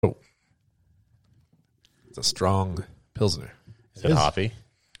It's a strong Pilsner. Is it hoppy?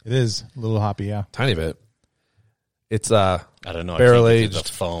 It is a little hoppy, yeah. Tiny bit. It's I don't know. barrel I can't get aged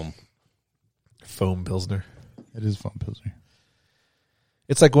the foam Pilsner. It is foam Pilsner.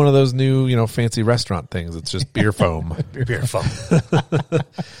 It's like one of those new, fancy restaurant things. It's just beer foam. beer foam.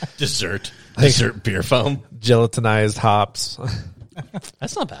 Dessert beer foam. Gelatinized hops.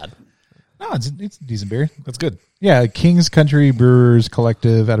 That's not bad. No, it's a decent beer. That's good. Yeah, King's Country Brewers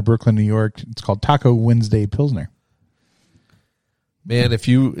Collective out of Brooklyn, New York. It's called Taco Wednesday Pilsner. Man, if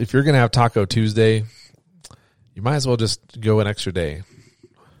you're gonna have Taco Tuesday, you might as well just go an extra day.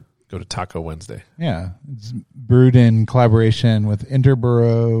 Go to Taco Wednesday. Yeah, it's brewed in collaboration with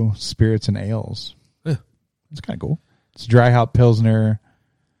Interborough Spirits and Ales. Yeah. It's kind of cool. It's dry hop Pilsner,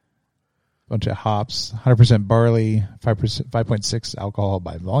 bunch of hops, 100% barley, 5.6 alcohol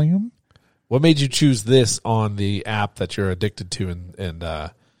by volume. What made you choose this on the app that you're addicted to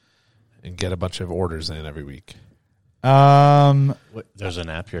and get a bunch of orders in every week? There's an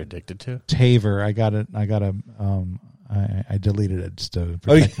app you're addicted to? Taver. I deleted it just to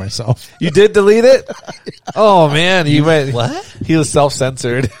protect myself. You did delete it? Oh man, he went. What? He was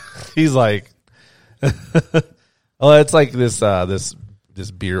self-censored. He's like, oh, it's like this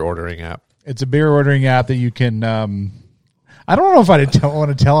beer ordering app. It's a beer ordering app that you can. I don't know if I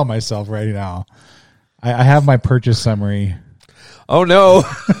want to tell on myself right now. I have my purchase summary. Oh no!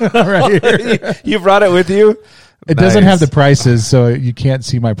 Right here. You brought it with you. It doesn't have the prices, so you can't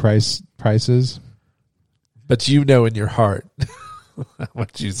see my prices. But you know in your heart how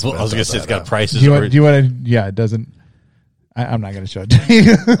much you spent. Well, I was going to say it's got prices. Do you want to? Yeah, it doesn't. I'm not going to show it to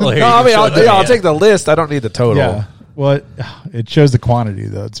you. Well, No, I mean, I'll take the list. I don't need the total. Yeah. Well, it shows the quantity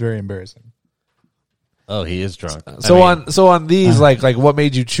though. It's very embarrassing. Oh, he is drunk. So on these, like what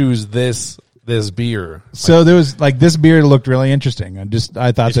made you choose this beer? So there was this beer looked really interesting.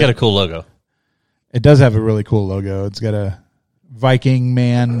 I thought It's got a cool logo. It does have a really cool logo. It's got a Viking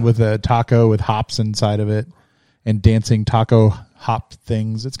man with a taco with hops inside of it and dancing taco hop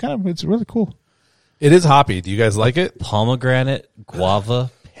things. It's really cool. It is hoppy. Do you guys like it? Pomegranate,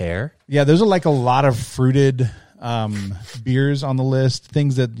 guava, pear. Yeah, there's a lot of fruited beers on the list.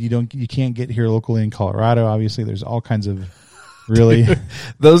 Things that you can't get here locally in Colorado. Obviously, there's all kinds of really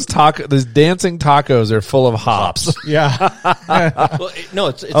those dancing tacos are full of hops. Yeah. Well, no,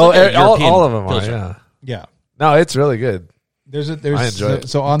 it's like a European all of them Pilsner. are. Yeah. Yeah. No, it's really good. There's I enjoy it.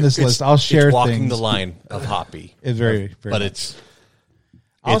 So on this list, I'll share It's walking things. the line of hoppy. It's very, very But nice.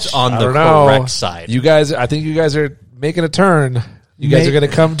 it's on I the don't know. correct side. I think you guys are making a turn. You guys are going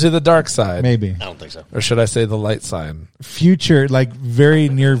to come to the dark side. Maybe. I don't think so. Or should I say the light side? Future, very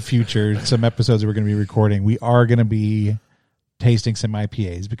near future, some episodes that we're going to be recording, we are going to be tasting some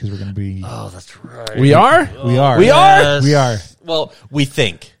IPAs because we're going to be. Oh, that's right. We are? We are. We are? Yes. We are. Well, we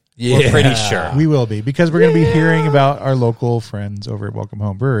think. Yeah. We're pretty sure. We will be because we're going to be hearing about our local friends over at Welcome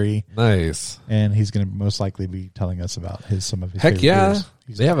Home Brewery, Nice. and he's going to most likely be telling us about some of his Heck favorite yeah. beers.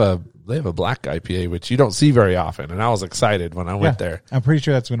 They have a black IPA, which you don't see very often. And I was excited when I went there. I'm pretty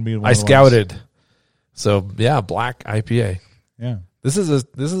sure that's going to be one I of the scouted. So yeah, black IPA. ones. Yeah. This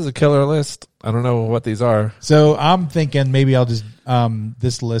is a killer list. I don't know what things are. So I'm thinking maybe I'll just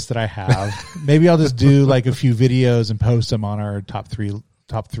this list that I have. Maybe I'll just do a few videos and post them on our top three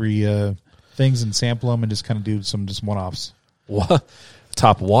things and sample them and just kind of do some just one-offs. What?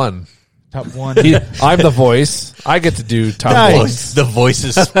 Top one. Top one. I'm the voice. I get to do top Nice. one. The voice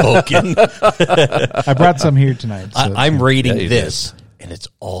is spoken. I brought some here tonight. So I'm rating Yeah, you this, and it's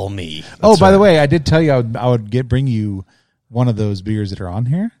all me. oh, by right. the way, I did tell you I would bring you one of those beers that are on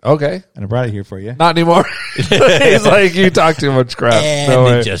here, Okay. and I brought it here for you. Not anymore. He's like, you talk too much crap. And No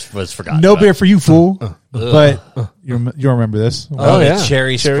way. it just was forgotten. No about. beer for you, fool. But you'll remember this. Oh, yeah. the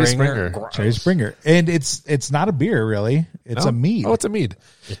Cherry Cherry Springer. Springer. Cherry Springer, and it's not a beer really. It's a mead. Oh, it's a mead.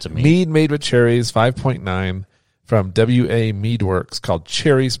 It's a mead. Mead made with cherries, 5.9 from WA Meadworks called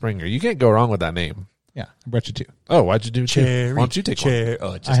Cherry Springer. You can't go wrong with that name. Yeah, I brought you two. Oh, why'd you do two? Cherry. Why don't you take Cherry.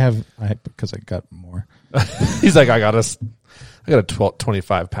 Oh, it I just, have because I got more. one? He's like, I got a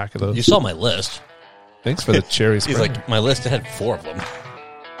 25 pack of those. you saw my list. Thanks for the Cherry He's Springer. like, my list had 4 of them.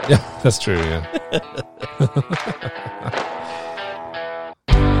 Yeah, that's true, yeah.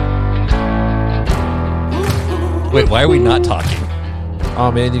 Wait, why are we not talking?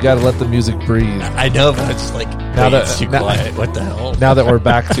 Oh, man, you got to let the music breathe. I know, but it's like, Now that- it's too now- quiet. What the hell? Now that we're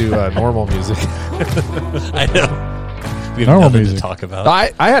back to normal music. I know. We have Normal nothing music. to talk about.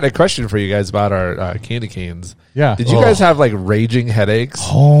 I had a question for you guys about our candy canes. Yeah. Did you guys have like raging headaches?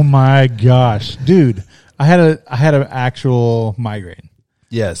 Oh my gosh, dude! I had an actual migraine.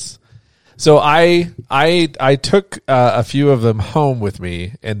 Yes. So I took a few of them home with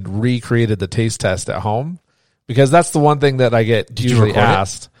me and recreated the taste test at home. because that's the one thing that I get you usually record it?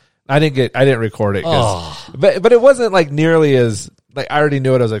 asked. I didn't record it, Oh. but it wasn't like nearly as like I already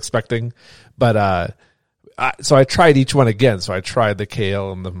knew what I was expecting, but so I tried each one again. So I tried the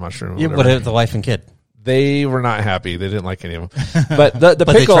kale and the mushroom. Yeah, whatever. what the wife and kid? They were not happy. They didn't like any of them. But the But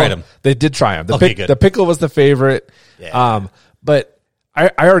they pickle, tried 'em. they did try them. Okay, good. The pickle was the favorite. Yeah. But I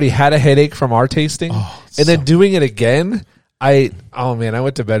already had a headache from our tasting, and then doing it again. I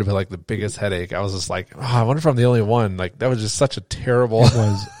went to bed with like the biggest headache. I was just like, I wonder if I'm the only one. Like that was just such a terrible.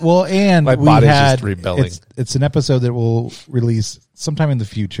 was well, and My we body's had just rebelling. It's an episode that will release sometime in the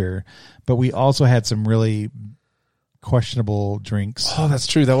future, but we also had some really questionable drinks. Oh, that's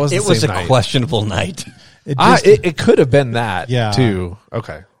true. That was It the was same a night. questionable night. It just, It could have been that. Yeah. Too.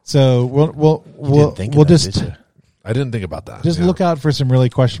 Okay. so we'll Didn't think of we'll that, just did you? I didn't think about that. just Yeah. look out for some really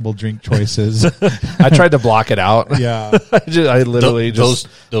questionable drink choices. I tried to block it out. Yeah, I literally just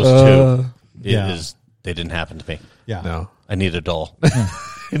those two. yeah. They didn't happen to me. yeah. no. I need a doll. I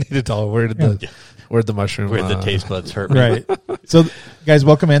need to tell where'd the mushroom Where the taste buds hurt me. Right. So, guys,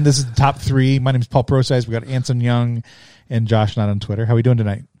 welcome in. This is the top three. My name is Paul Procise. We got Anson Young and Josh Not on Twitter. How are we doing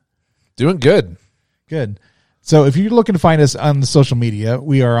tonight? Doing good. Good. So if you're looking to find us on the social media,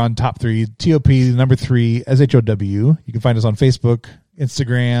 we are on top three, TOP, number 3, SHOW. You can find us on Facebook,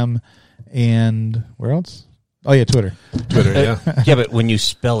 Instagram, and where else? Oh, yeah, Twitter. Twitter, yeah. Yeah, but when you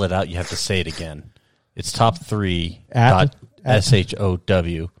spell it out, you have to say it again. It's top 3 At-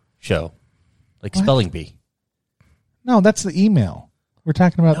 SHOW show. Like What? spelling bee. No, that's the email. We're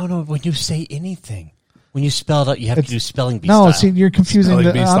talking about. No, when you say anything. When you spell it out, you have to do spelling bee No, style. see, you're confusing Spelling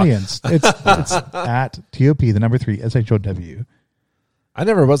the bee style. audience. It's at TOP, the number 3, SHOW. I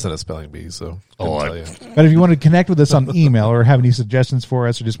never was in a spelling bee, so couldn't tell you. But if you want to connect with us on email or have any suggestions for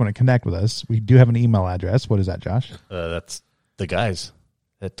us or just want to connect with us, we do have an email address. What is that, Josh? That's the guys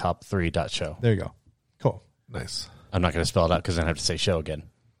at top3.show. There you go. Cool. Nice. I'm not going to spell it out because then I have to say show again.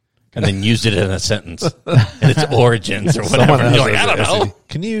 And then use it in a sentence. And its origins or whatever. Someone And has you're like, a- I don't know.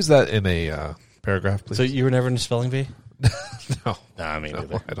 Can you use that in a paragraph, please? So you were never in a spelling bee? no, Nah, me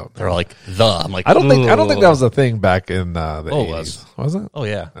neither. I don't. They're like, the. I'm like, I don't think "Ugh." that was a thing back in the 80s. it was. Was it? Oh,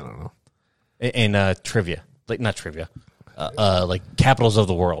 yeah. I don't know. And trivia. Like, not trivia. Like capitals of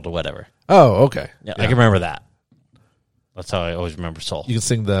the world or whatever. Oh, okay. Yeah, I can remember that. That's how I always remember Soul. You can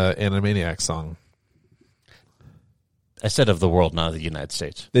sing the Animaniacs song. I said of the world, not of the United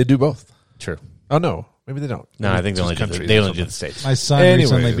States. They do both. True. Oh no, maybe they don't. No, Maybe I think they just only do countries they or only do something. the States. My son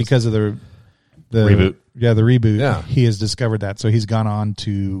Anyways. recently, because of the Reboot. Yeah, the reboot. Yeah. He has discovered that. So he's gone on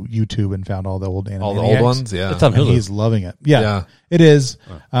to YouTube and found all the old Animaniacs. All the old ones. Yeah. It's on And Hulu. he's loving it. Yeah, Yeah. it is.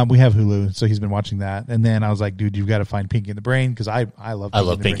 We have Hulu, so he's been watching that. And then I was like, dude, you've got to find Pinky in the Brain because I love I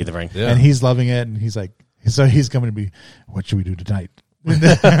love Pinky the Brain. Yeah. And he's loving it. And he's like, so he's coming to be, what should we do tonight?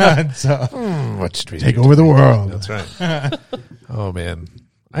 so What should we take do over the today? world. That's right. Oh man,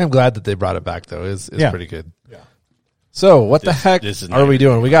 I am glad that they brought it back though. It's Yeah. pretty good. Yeah. So what the heck this is are we nice.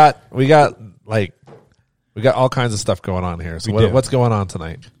 doing? We got all kinds of stuff going on here. So We do. what's going on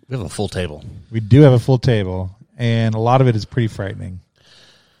tonight? We have a full table. We do have a full table, and a lot of it is pretty frightening.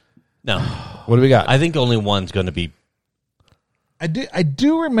 No, What do we got? I think only one's going to be. I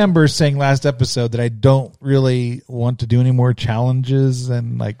do remember saying last episode that I don't really want to do any more challenges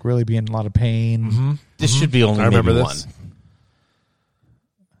and like really be in a lot of pain. This should be only I remember maybe this. one.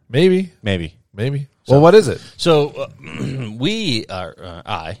 Maybe. Well, what is it? So we are.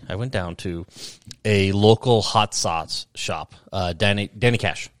 I went down to a local hot sauce shop, Danny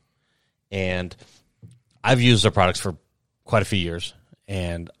Cash, and I've used their products for quite a few years,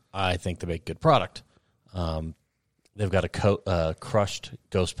 and I think they make good product. They've got a crushed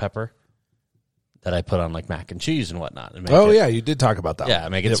ghost pepper that I put on like mac and cheese and whatnot. And make Oh it- yeah, you did talk about that. yeah,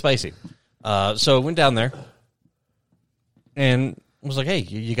 make it spicy. So I went down there and was like, hey,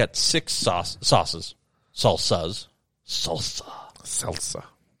 you got 6 salsas. Salsa.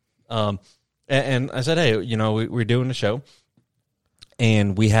 And I said, hey, we're doing a show,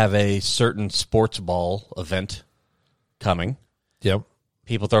 and we have a certain sports ball event coming. Yep.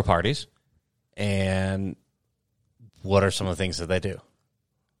 People throw parties, and what are some of the things that they do?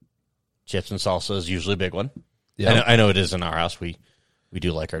 Chips and salsa is usually a big one. Yeah. I know it is in our house. We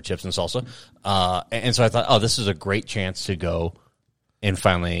do like our chips and salsa. And so I thought, this is a great chance to go and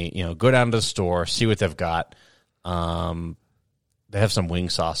finally, go down to the store, see what they've got. They have some wing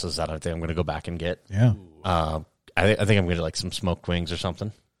sauces that I think I'm going to go back and get. Yeah. I think I'm going to get like some smoked wings or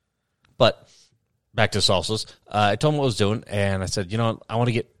something. But back to salsas. I told him what I was doing, and I said, I want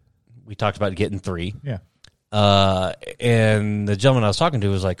to get. We talked about getting 3. Yeah. And the gentleman I was talking to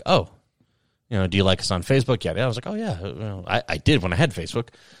was like, "Oh, do you like us on Facebook yet?" Yeah, I was like, "Oh yeah, I did when I had Facebook."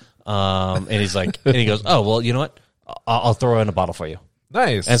 And he's like, and he goes, oh, well, you know what? I'll throw in a bottle for you.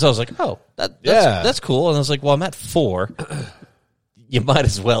 Nice. And so I was like, oh, that's cool. And I was like, well, I'm at 4. You might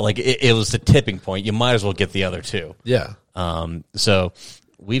as well, like, it was the tipping point. You might as well get the other 2. Yeah. So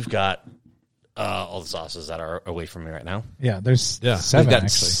we've got all the sauces that are away from me right now. Yeah, there's 7 We've got actually.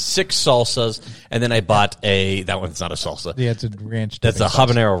 6 salsas, and then I bought that one's not a salsa. Yeah, it's a ranch. That's a dipping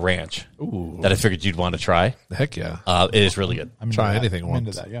sauce. habanero ranch that I figured you'd want to try. Heck yeah. It is really good. I'm into Try that. anything I'm into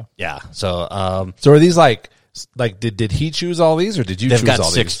once. that, yeah. Yeah. So So are these like did he choose all these or did you they've choose got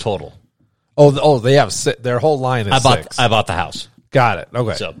all 6 these? total. Oh, they have their whole line is 6. I bought the house. Got it.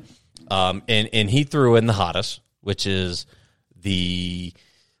 Okay. So, and he threw in the hottest, which is the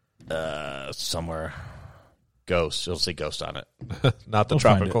somewhere ghost. It'll say ghost on it. Not the We'll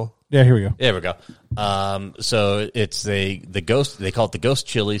find tropical. it. Yeah, here we go. There we go. So it's the ghost. They call it the Ghost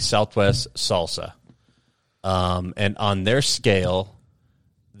Chili Southwest Salsa. And on their scale,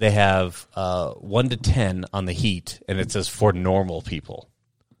 they have 1 to 10 on the heat, and it says for normal people.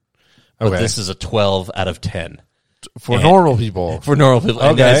 But Okay. this is a 12 out of 10. For normal people. For normal people.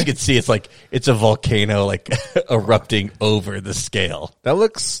 And Okay. as you can see, it's a volcano like erupting over the scale. That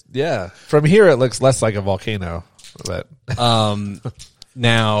looks, yeah. From here, it looks less like a volcano. But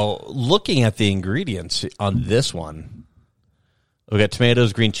Now, looking at the ingredients on this one, we got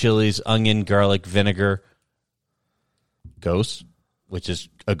tomatoes, green chilies, onion, garlic, vinegar, ghost, which is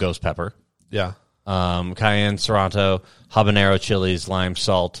a ghost pepper, yeah. cayenne, serrano, habanero chilies, lime,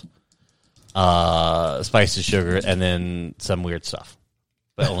 salt, spices, sugar, and then some weird stuff,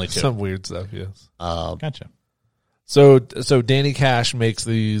 but only 2. Some weird stuff, yes. Gotcha. So Danny Cash makes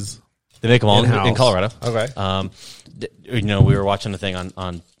these. They make them all In-house. in Colorado. Okay. We were watching a thing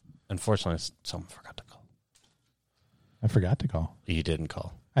on unfortunately, someone forgot to call. I forgot to call. You didn't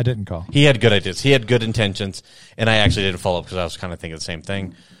call. I didn't call. He had good ideas. He had good intentions, and I actually didn't follow up because I was kind of thinking the same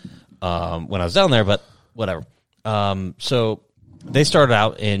thing when I was down there, but whatever. So they started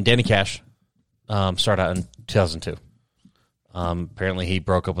out, and Danny Cash started out in 2002. Apparently, he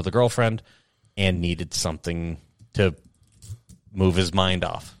broke up with a girlfriend and needed something to move his mind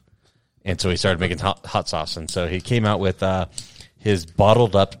off. And so he started making hot sauce. And so he came out with his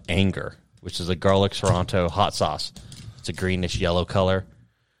Bottled Up Anger, which is a garlic serrano hot sauce. It's a greenish yellow color.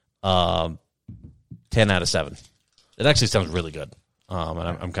 10 out of 7. It actually sounds really good. And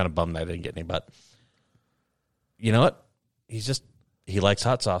I'm kind of bummed I didn't get any, but you know what? He likes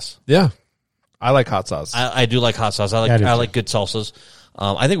hot sauce. Yeah. I like hot sauce. I do like hot sauce. I do too. like good salsas.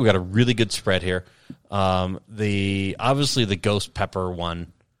 I think we got a really good spread here. Obviously the ghost pepper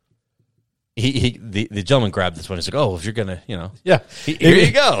one. The gentleman grabbed this one. He's like, "Oh, if you're gonna, yeah. here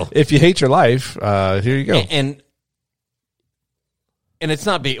you go. If you hate your life, here you go. And it's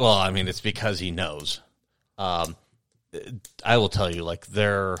not it's because he knows. I will tell you, like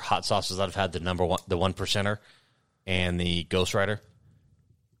their hot sauces that I've had, the number one, the 1%er, and the Ghost Rider.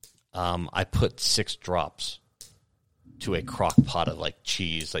 I put 6 drops to a crock pot of like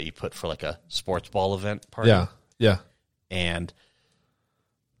cheese that you put for like a sports ball event party. Yeah. Yeah. And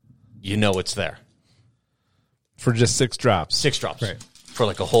you know it's there. For just 6 drops. 6 drops. Right. For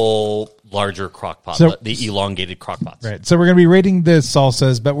like a whole larger crock pot, So- the elongated crock pots. Right. So we're going to be rating the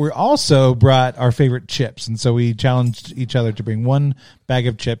salsas, but we also brought our favorite chips. And so we challenged each other to bring 1 bag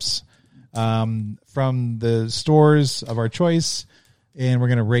of chips from the stores of our choice. And we're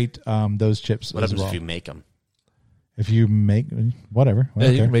going to rate those chips What as happens well. if you make them? If you make, whatever. Yeah,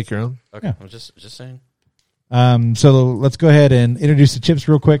 you can make your own. Okay, Yeah. I'm just saying. So let's go ahead and introduce the chips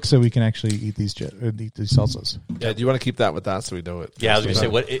real quick so we can actually eat these eat these salsas. Yeah, do you want to keep that with that so we know it? Yeah, I was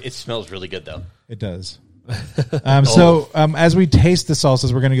going to say, it smells really good, though. It does. So as we taste the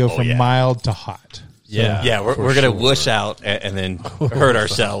salsas, we're going to go from yeah. mild to hot. Yeah, we're going to whoosh out and then hurt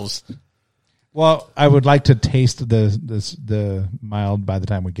ourselves. Well, I would like to taste the mild by the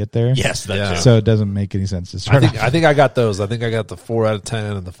time we get there. Yes, that Yeah. too. So it doesn't make any sense to start. I think I got those. I think I got the 4 out of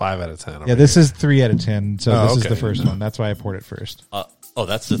 10 and the 5 out of 10. Yeah, this is 3 out of 10. So Oh, this is okay. the first one. That's why I poured it first.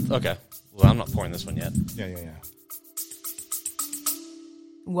 That's the okay. Well, I'm not pouring this one yet. Yeah.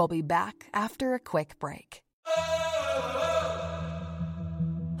 We'll be back after a quick break.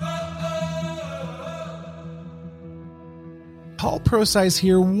 Paul Prosize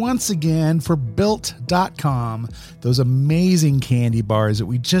here once again for Built.com. Those amazing candy bars that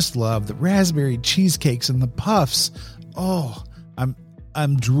we just love, the raspberry cheesecakes and the puffs. Oh,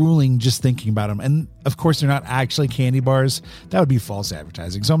 I'm drooling just thinking about them. And of course, they're not actually candy bars. That would be false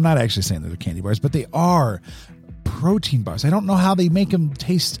advertising. So I'm not actually saying they're candy bars, but they are protein bars. I don't know how they make them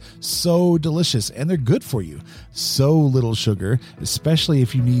taste so delicious, and they're good for you. So little sugar, especially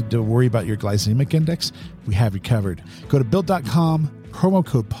if you need to worry about your glycemic index. We have you covered. Go to Built.com, promo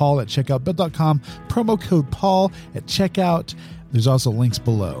code Paul at checkout. Built.com, promo code Paul at checkout. There's also links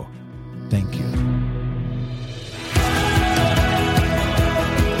below. Thank you.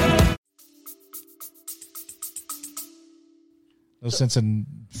 No sense in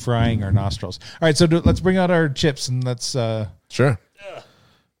frying our nostrils. All right, so let's bring out our chips and let's. Sure.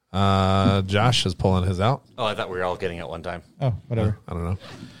 Josh is pulling his out. Oh, I thought we were all getting it one time. Oh, whatever. I don't know.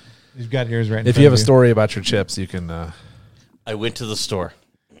 You've got yours right. In If front you have a of story about your chips, you can. I went to the store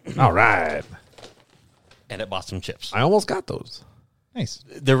All right. and I bought some chips. I almost got those. Nice.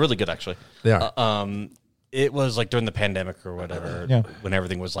 They're really good, actually. They are. It was like during the pandemic or whatever, Yeah. when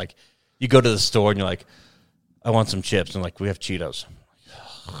everything was like, you go to the store and you're like, I want some chips, and like, we have Cheetos.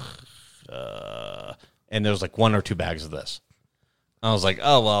 And there was like 1 or 2 bags of this. I was like,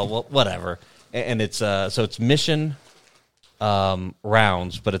 oh well, whatever. And it's so it's Mission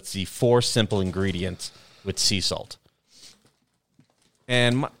rounds, but it's the 4 simple ingredients with sea salt.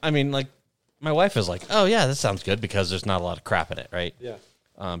 And my wife is like, oh yeah, this sounds good because there's not a lot of crap in it, right?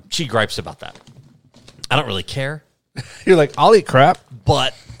 Yeah. She gripes about that. I don't really care, You're like, I'll eat crap.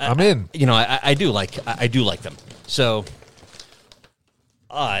 but I'm in. You know, I do like them. So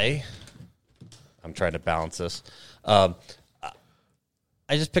I'm trying to balance this. I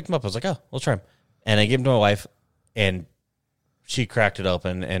just picked them up. I was like, oh, we'll try them. And I gave them to my wife, and she cracked it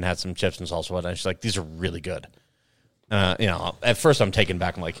open and had some chips and salsa. And she's like, these are really good. At first I'm taken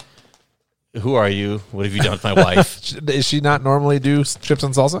back. I'm like, who are you? What have you done with my wife? Does she not normally do chips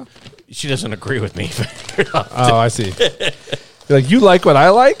and salsa? She doesn't agree with me. Oh, I see. You're like, you like what I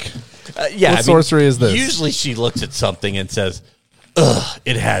like? Yeah. What sorcery is this? Usually she looks at something and says, ugh,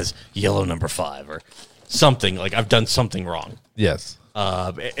 it has yellow number 5 or something. Like, I've done something wrong. Yes.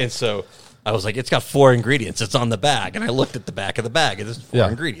 And so I was like, it's got 4 ingredients. It's on the bag. And I looked at the back of the bag, and there's 4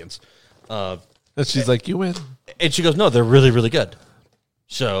 ingredients. And she's like, you win. And she goes, no, they're really, really good.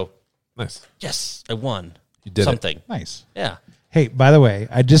 So, Nice. yes, I won. You did something. it. Nice. Yeah. Hey, by the way,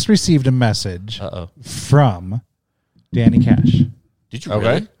 I just received a message from Danny Cash. Did you Okay.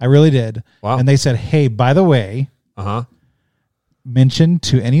 really? I really did. Wow. And they said, hey, by the way, Uh-huh. mention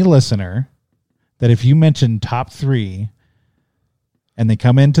to any listener that if you mention top 3 and they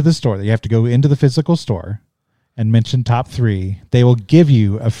come into the store, you have to go into the physical store and mention top 3, they will give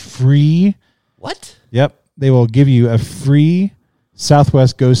you a free, What? they will give you a free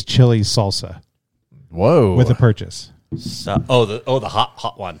Southwest Ghost Chili salsa Whoa. with a purchase. So, the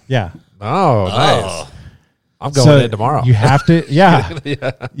hot one. Yeah. Oh, nice. Oh. I'm going in tomorrow. You have to,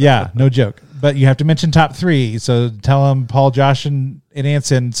 yeah, no joke. But you have to mention top 3. So tell them Paul, Josh, and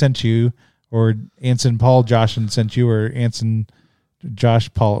Anson sent you, or Anson, Paul, Josh, and sent you, or Anson,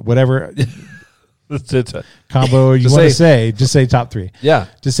 Josh, Paul, whatever combo you want to say. Just say top 3. Yeah.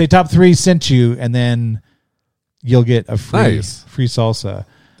 Just say top 3 sent you, and then you'll get a free salsa.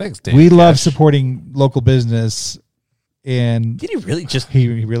 Thanks, Dan. We love supporting local business. And Did he really just...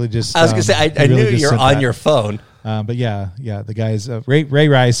 he really just. I was going to say, I really knew just you're sent on that. your phone. But yeah, the guys, Ray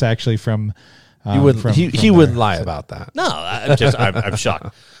Rice actually from. He wouldn't. from He there. wouldn't lie about that. No, I'm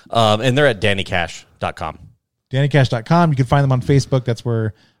shocked. And they're at DannyCash.com. DannyCash.com. You can find them on Facebook. That's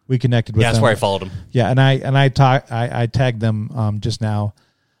where we connected with Yeah, that's them. where I followed him. Yeah, and I tagged them just now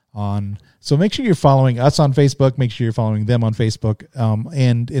on. So make sure you're following us on Facebook. Make sure you're following them on Facebook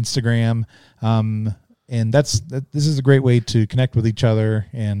and Instagram. And this is a great way to connect with each other.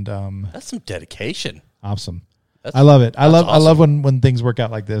 And That's some dedication. awesome. I love it. I love awesome. when things work out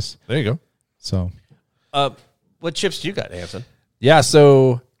like this. There you go. So What chips do you got, Anson? Yeah.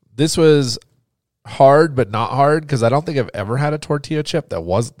 So this was hard, but not hard because I don't think I've ever had a tortilla chip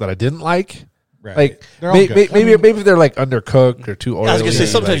that I didn't like. Right. Like They're all good. maybe they're like undercooked or too oily. I was going to say,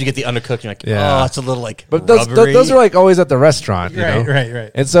 sometimes like- you get the undercooked, you're like, Yeah. oh, it's a little like But those rubbery. are like always at the restaurant, you know?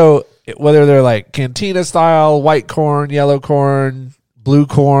 Right. And so whether they're like cantina style, white corn, yellow corn, blue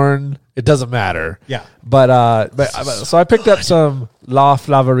corn, it doesn't matter. Yeah. But so I picked up some La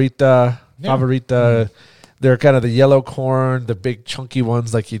Favorita. They're kind of the yellow corn, the big chunky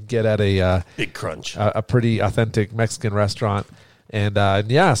ones like you'd get at a Big crunch. a pretty authentic Mexican restaurant. And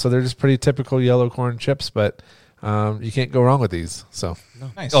yeah, so they're just pretty typical yellow corn chips, but you can't go wrong with these. So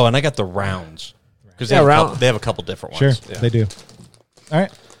Nice. Oh, and I got the rounds. Because Yeah, round- they have a couple different Sure, ones. they do. All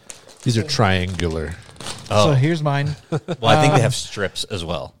right. these are triangular. So here's mine. Well, I think they have strips as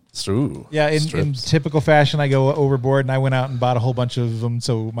well. Ooh, Yeah, in strips. typical fashion, I go overboard, and I went out and bought a whole bunch of them.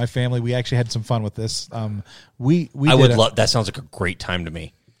 So my family, we actually had some fun with this. We I would did love that. Sounds like a great time to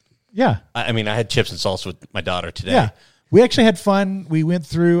me. Yeah, I mean, I had chips and salsa with my daughter today. yeah. We actually had fun. We went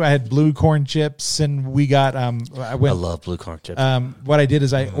through. I had blue corn chips, and we got. I I went. love blue corn chips. What I did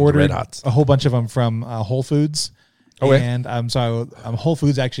is I ordered Red Hots. a whole bunch of them from Whole Foods, Okay. And so Whole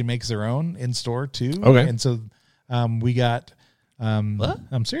Foods actually makes their own in store too. Okay. And so we got What?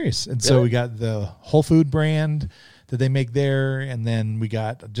 I'm serious. And so we got the Whole Food brand that they make there, and then we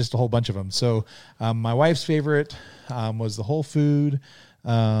got just a whole bunch of them. So my wife's favorite was the Whole Food.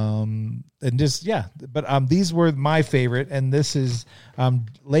 And just but these were my favorite, and this is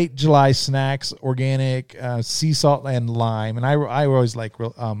late July snacks, organic, sea salt and lime, and I always like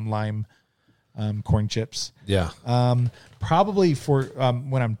lime corn chips. Yeah. Probably for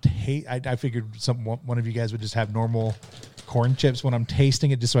when I'm I figured one of you guys would just have normal corn chips when I'm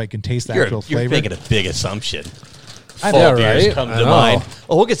tasting it, just so I can taste the actual You're flavor. making a big assumption. I Fall know, beers right? come I to know. mind.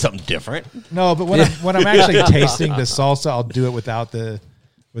 Oh, we'll get something different. No, but when I'm actually tasting the salsa, I'll do it without the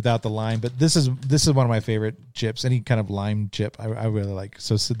lime. But this is one of my favorite chips. Any kind of lime chip, I really like.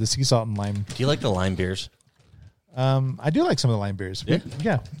 So the sea salt and lime. Do you like the lime beers? I do like some of the lime beers. Yeah?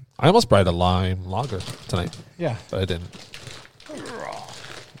 Yeah. I almost brought a lime lager tonight, Yeah. but I didn't.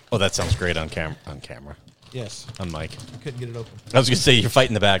 Oh, that sounds great on camera. Yes. On mic. Couldn't get it open. I was going to say you're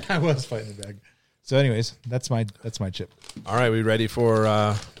fighting the bag. I was fighting the bag. So, anyways, that's my chip. All right, we ready for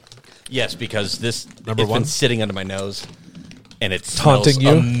Yes, because this Number it's one? been sitting under my nose, and it's Taunting you?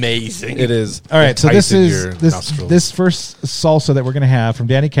 amazing. it is. All right, so this enticing is your nostrils. this first salsa that we're going to have from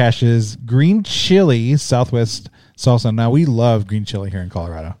Danny Cash's green chili Southwest salsa. Now, we love green chili here in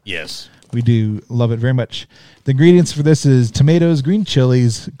Colorado. Yes. We do love it very much. The ingredients for this is tomatoes, green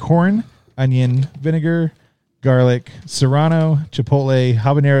chilies, corn, onion, vinegar, garlic, serrano, chipotle,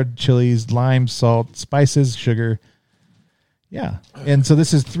 habanero chilies, lime, salt, spices, sugar. Yeah. And so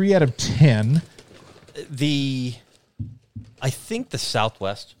this is 3 out of 10. I think the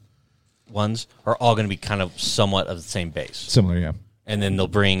Southwest ones are all going to be kind of somewhat of the same base. Similar, yeah. And then the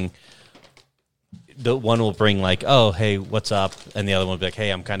one will bring like, oh, hey, what's up? And the other one will be like,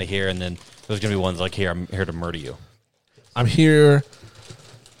 hey, I'm kind of here. And then there's going to be ones like, here, I'm here to murder you. I'm here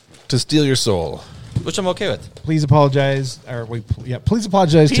to steal your soul. Which I'm okay with. Please apologize. Please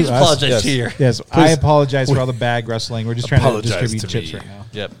apologize Please to apologize us. to you. Yes, I Please. apologize for all the bag wrestling. We're just trying to Apologize distribute to chips me. right now.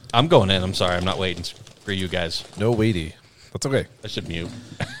 Yep. I'm going in. I'm sorry. I'm not waiting for you guys. No weighty. That's okay. I should mute.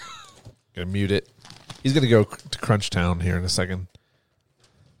 Gonna mute it. He's gonna go to Crunch Town here in a second.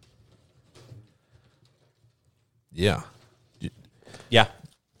 Yeah. Yeah.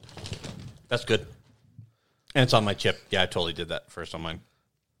 That's good. And it's on my chip. Yeah, I totally did that first on mine.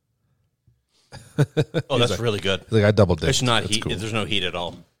 Oh, that's really good. Like I double dipped. It's not That's heat. cool. There's no heat at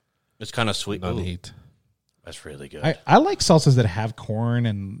all. It's kind of sweet. None Ooh, heat. That's really good. I like salsas that have corn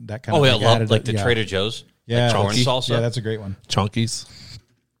and that kind oh, of yeah, thing love, added. like the Yeah. Trader Joe's. Yeah. Like corn Chunky. salsa. Yeah, that's a great one. Chunkies.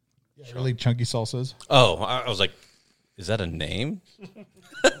 Yeah, really chunky salsas. Oh, I was like, is that a name?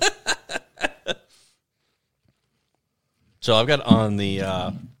 So I've got on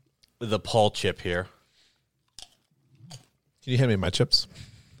the Paul chip here. Can you hand me my chips?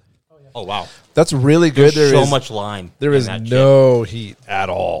 Oh, wow. That's really good. There's There so is much lime. There in is that chip. no heat at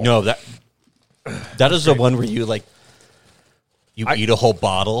all. No, that is the one where you like you eat a whole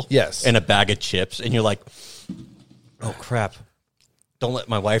bottle, Yes. and a bag of chips, and you're like, oh crap! Don't let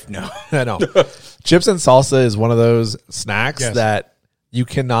my wife know. I know. Chips and salsa is one of those snacks Yes. that you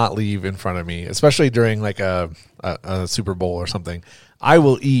cannot leave in front of me, especially during like a Super Bowl or something. I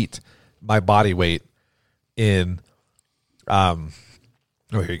will eat my body weight in.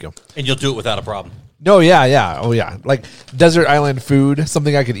 Oh, here you go. And you'll do it without a problem. No, yeah. Oh, yeah. Like desert island food,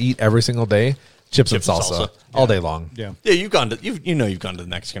 something I could eat every single day. Chips and salsa, all day long. Yeah. Yeah, you've gone to you've gone to the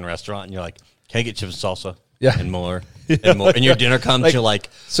Mexican restaurant, and you're like, can I get chips and salsa? Yeah. and more, and more. And your dinner comes, Like, you're like,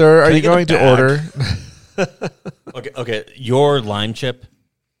 Sir, are Can I you get a going to bag? order? okay, your lime chip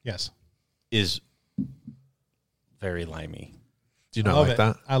Yes. is very limey. Do you not Love like it.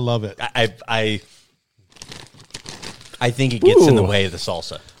 that? I love it. I think it gets in the Ooh. way of the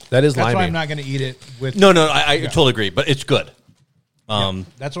salsa. That is That's why limey. I'm not going to eat it with. No, I totally agree, but it's good.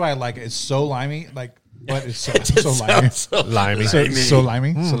 That's why I like it. It's so limey. Like, what is so, It just so limey? sounds so Limey. So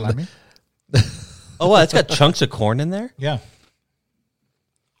limey. So limey. Oh, wow, it's got chunks of corn in there? Yeah.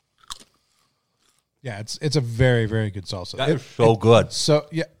 Yeah, it's a very, very good salsa. That is so good. So,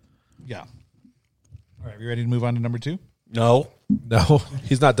 yeah. All right, you ready to move on to number 2? No. No,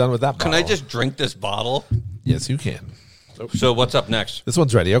 he's not done with that Can bottle. I just drink this bottle? Yes, you can. So what's up next? This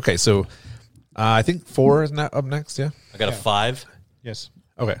one's ready. Okay, so I think 4 is up next, yeah? I got a 5. Yes.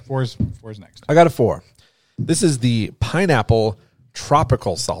 Okay. 4 is next. I got a 4. This is the pineapple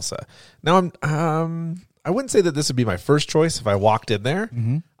tropical salsa. Now, I wouldn't say that this would be my first choice if I walked in there.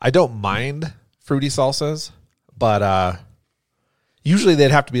 Mm-hmm. I don't mind fruity salsas, but usually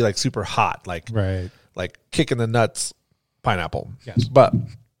they'd have to be like super hot, like kick in the nuts pineapple. Yes. But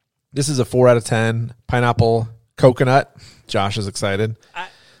this is a 4 out of 10 pineapple Coconut. Josh is excited.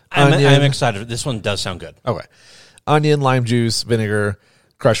 I'm Onion. excited. This one does sound good. Okay. Onion, lime juice, vinegar,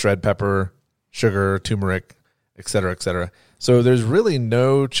 crushed red pepper, sugar, turmeric, et cetera, et cetera. So there's really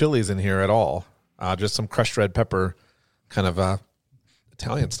no chilies in here at all. Just some crushed red pepper, kind of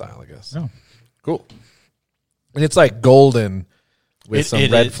Italian style, I guess. Oh. Cool. And it's like golden with some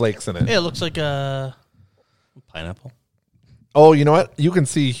red is. flakes in it. Yeah, it looks like a pineapple. Oh, you know what? You can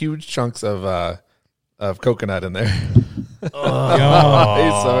see huge chunks of coconut in there. He's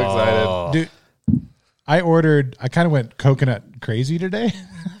so excited. Dude, I kind of went coconut crazy today.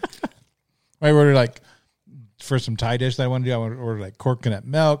 I ordered like for some Thai dish that I want to do. I want to order like coconut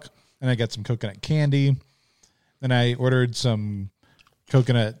milk, and I got some coconut candy. Then I ordered some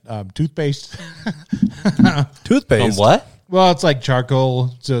coconut toothpaste. Toothpaste? What? Well, it's like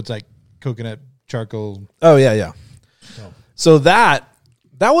charcoal, so it's like coconut charcoal. Oh, yeah. So that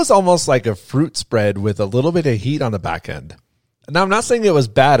was almost like a fruit spread with a little bit of heat on the back end. Now, I'm not saying it was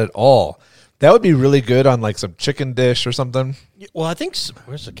bad at all. That would be really good on like some chicken dish or something. Well, I think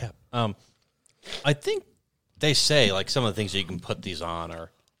where's the cap? I think they say like some of the things that you can put these on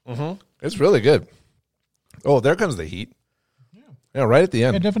are. It's really good. Oh, there comes the heat. Yeah, right at the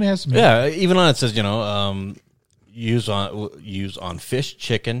end. It definitely has some. Yeah, even on it says use on fish,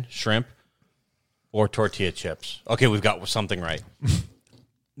 chicken, shrimp, or tortilla chips. Okay, we've got something right.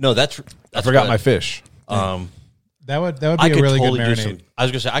 No, that's I forgot good. my fish. That would be I a could really totally good do marinade. some. I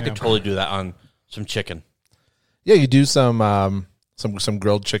was gonna say I could totally do that on some chicken. Yeah, you do some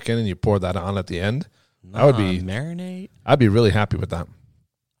grilled chicken and you pour that on at the end. That would be marinade. I'd be really happy with that.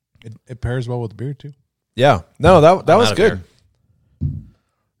 It pairs well with beer too. Yeah. No, that was out of good.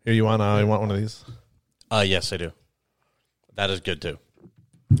 Here, you want one of these? Yes, I do. That is good too.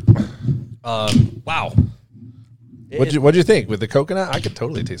 Wow. What'd you think with the coconut? I could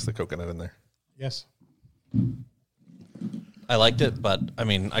totally taste the coconut in there. Yes. I liked it, but I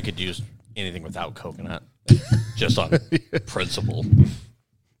mean, I could use anything without coconut, just on principle.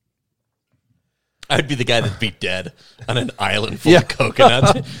 I'd be the guy that'd be dead on an island full of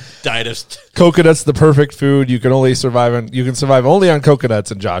coconuts. Coconut's the perfect food. You can only survive on. You can survive only on coconuts,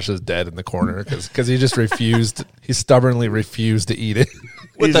 and Josh is dead in the corner because he just refused. He stubbornly refused to eat it.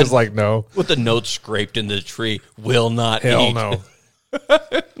 He's just like, no. With the note scraped into the tree, will not Hell eat. no.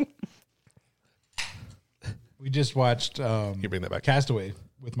 We just watched You bring that back. Castaway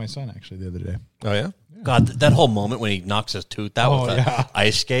with my son actually the other day. Oh yeah. God, that whole moment when he knocks his tooth out with yeah. the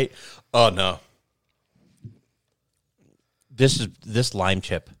ice skate. Oh no. This lime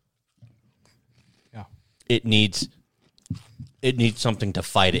chip. Yeah. It needs something to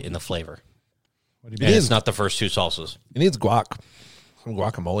fight it in the flavor. What do you And mean? it's not the first two salsas. It needs guac. Some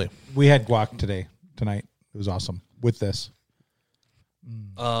guacamole. We had guac tonight. It was awesome with this.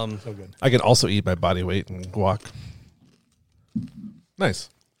 So good. I can also eat my body weight in guac. Nice.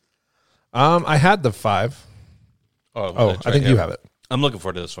 I had the 5. Oh, that's I right, think yeah. you have it. I'm looking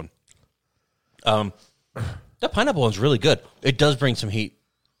forward to this one. That pineapple one's really good. It does bring some heat.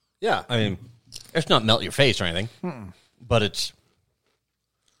 Yeah. I mean, it's not melt your face or anything, but it's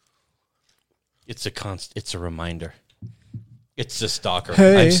a reminder. It's the stalker.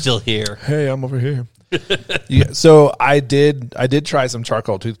 Hey. I'm still here. Hey, I'm over here. Yeah, so I did try some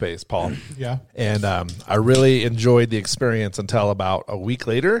charcoal toothpaste, Paul. Yeah. And I really enjoyed the experience until about a week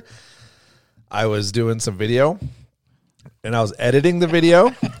later. I was doing some video, and I was editing the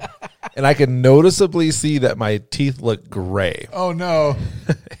video, and I could noticeably see that my teeth looked gray. Oh no.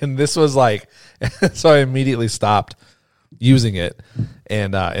 And this was like, so I immediately stopped using it,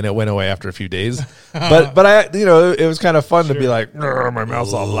 and it went away after a few days. But I, it was kind of fun to be like, my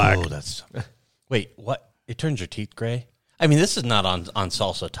mouth's all black. Oh, that's. Wait, what? It turns your teeth gray? I mean, this is not on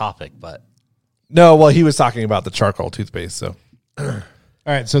salsa topic, but No, well, he was talking about the charcoal toothpaste. So, All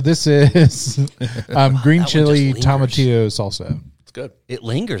right, so this is green That chili one just lingers. tomatillo salsa. it's good. it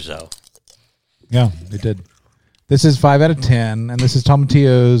lingers though. Yeah, it did. This is 5 out of 10, and this is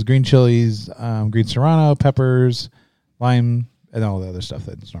tomatillos, green chilies, green serrano, peppers, lime, and all the other stuff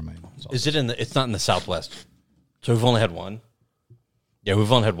that's normally in salsa. Is it in the? It's not in the Southwest. So we've only had one. Yeah,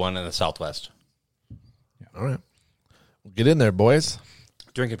 we've only had one in the Southwest. All right. Get in there, boys.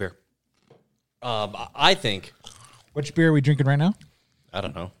 Drink a beer. I think. Which beer are we drinking right now? I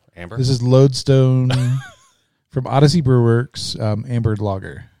don't know. Amber. This is Lodestone from Odyssey Brewworks, Amber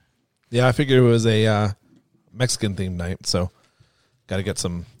Lager. Yeah, I figured it was a Mexican themed night, so got to get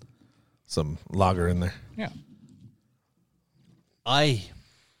some lager in there. Yeah.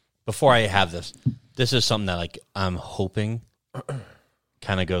 Before I have this is something that like I'm hoping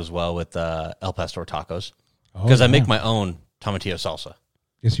kind of goes well with El Pastor tacos because I make my own tomatillo salsa.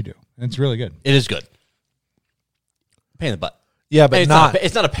 Yes, you do. And it's really good. It is good. Pain in the butt. Yeah, but it's not.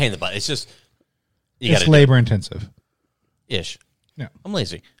 It's not a pain in the butt. It's just It's labor intensive. ish. Yeah. I'm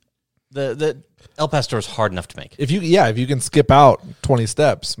lazy. The El Pastor is hard enough to make. If you can skip out 20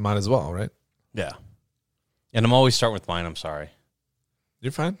 steps, might as well, right? Yeah. And I'm always starting with mine. I'm sorry.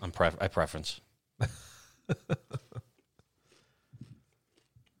 You're fine. I preference.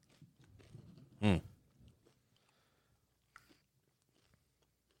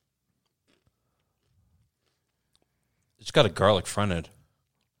 It's got a garlic front end.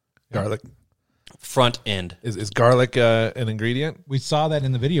 Garlic. Front end. Is garlic an ingredient? We saw that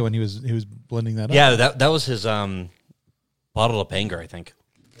in the video when he was blending that up. Yeah, that was his bottle of Banger, I think.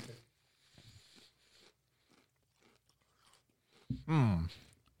 Am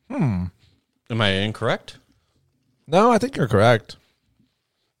I incorrect? No, I think you're correct.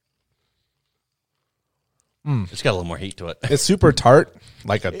 It's got a little more heat to it. It's super tart,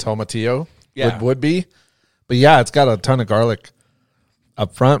 like a tomatillo Yeah. would be. But yeah, it's got a ton of garlic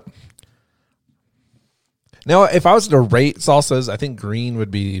up front. Now, if I was to rate salsas, I think green would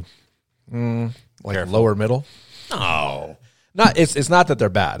be like Careful. lower middle. Oh. It's not that they're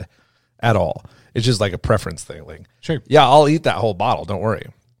bad at all. It's just like a preference thing. Like, Sure. yeah, I'll eat that whole bottle. Don't worry.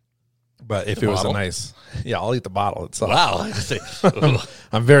 But if The it was bottle? I'll eat the bottle itself. Wow.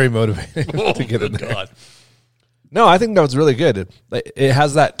 I'm very motivated to get in there. God. No, I think that was really good. It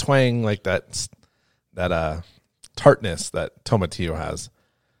has that twang, like that tartness that tomatillo has,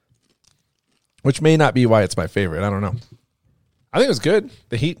 which may not be why it's my favorite. I don't know. I think it was good.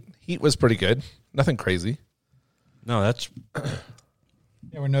 The heat was pretty good. Nothing crazy. No, that's...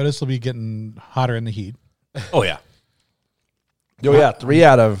 Yeah, we're noticeably getting hotter in the heat. Oh, yeah. Oh yeah, 3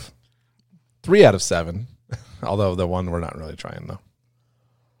 out of 7. Although the one we're not really trying though.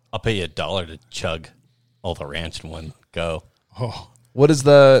 I'll pay you $1 to chug all the ranch in one go. Oh, What's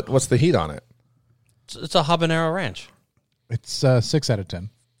the heat on it? It's a habanero ranch. it's 6 out of 10.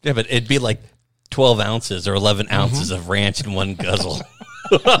 Yeah, but it'd be like 12 ounces or 11 ounces of ranch in one guzzle.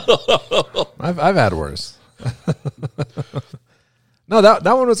 I've had worse. No, that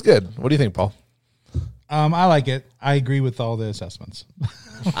one was good. What do you think, Paul? I like it. I agree with all the assessments.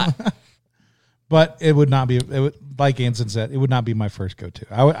 But it would not be. It would, like Anson said, it would not be my first go-to.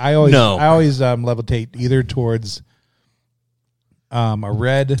 I always levitate either towards a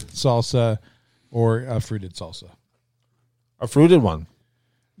red salsa or a fruited salsa. A fruited one.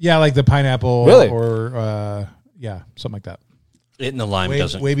 Yeah, like the pineapple, Really? or something like that. It and the lime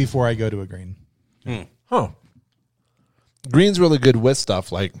doesn't... Way before I go to a green. Huh. Green's really good with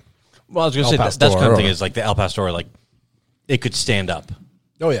stuff like. Well, I was going to say, that's Pastor, kind of thing or- is like the El Pastor, like, it could stand up.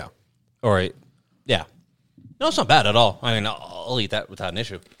 Oh yeah. Or, yeah. No, it's not bad at all. I mean, I'll eat that without an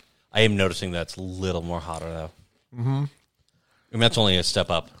issue. I am noticing that's a little more hotter, though. Mm-hmm. I mean, that's only a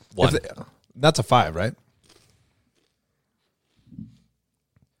step up. One. That's a 5, right?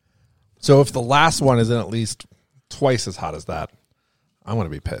 So if the last one isn't at least twice as hot as that, I'm going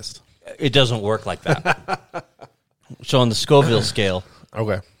to be pissed. It doesn't work like that. So on the Scoville scale,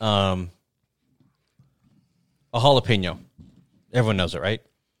 Okay. a jalapeno, everyone knows it, right?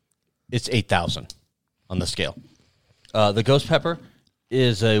 It's 8,000 on the scale. The ghost pepper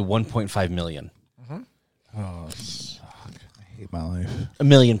is a 1.5 million. Oh, suck. I hate my life. A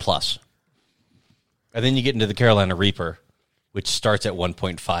million plus. And then you get into the Carolina Reaper, which starts at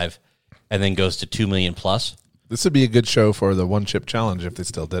 1.5 and then goes to 2 million plus. This would be a good show for the one chip challenge if they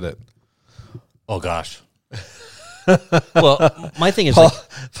still did it. Oh, gosh. Well, my thing is,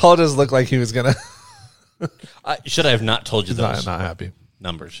 Paul just looked like he was going to. should I have not told you those Not happy.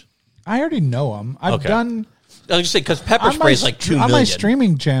 numbers? I already know them. I've Okay. done... I was just saying, because pepper on spray is like 2 million. On my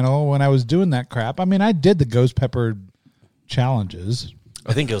streaming channel, when I was doing that crap, I mean, I did the ghost pepper challenges.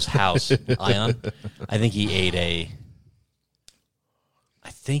 I think it was House Ion. I think he ate I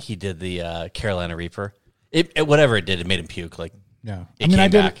think he did the Carolina Reaper. Whatever it did, it made him puke. Like, Yeah. It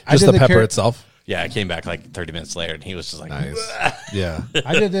came back. I Just did the pepper itself. yeah, it came back like 30 minutes later, and he was just like, Nice. Yeah.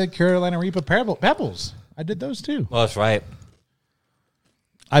 I did the Carolina Reaper pebbles. I did those too. well, that's right.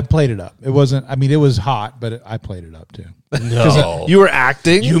 I played it up. It wasn't, I mean, it was hot, but I played it up too. No. You were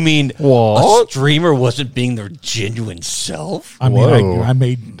acting? You mean What? a streamer wasn't being their genuine self? I Whoa.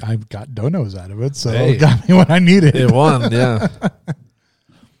 mean, I got donuts out of it, so Hey. it got me what I needed. It won, yeah.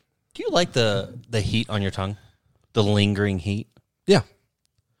 Do you like the heat on your tongue? The lingering heat? Yeah.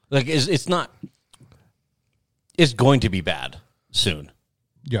 Like, it's not... It's going to be bad soon.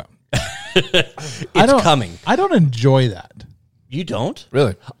 Yeah. It's coming. I don't enjoy that. You don't?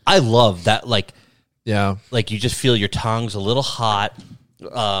 Really? I love that, like Yeah. you just feel your tongue's a little hot.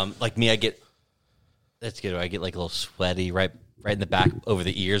 Like me, I get like a little sweaty right in the back over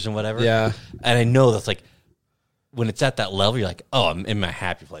the ears and whatever. Yeah. And I know that's like when it's at that level, you're like, oh, I'm in my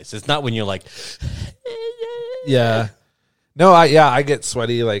happy place. It's not when you're like, Yeah. No, I get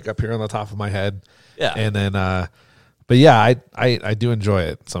sweaty like up here on the top of my head. yeah. And then but yeah, I do enjoy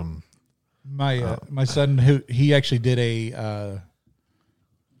it. My son, he actually did a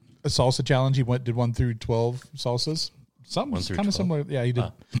salsa challenge. He did 1 through 12 salsas. Something 1 through kind of 12? similar. Yeah, he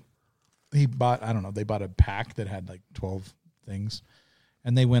did. He bought, I don't know, they bought a pack that had like 12 things,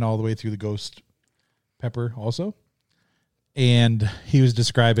 and they went all the way through the ghost pepper also. And he was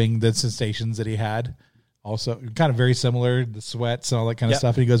describing the sensations that he had. Also, kind of very similar, the sweats and all that kind of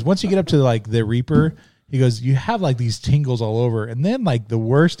stuff. And he goes, once you get up to like the Reaper, he goes, you have like these tingles all over. And then like the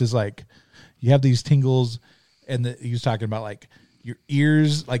worst is like you have these tingles, and he was talking about like your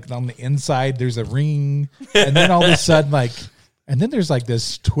ears, like on the inside, there's a ring. And then all of a sudden, like, and then there's like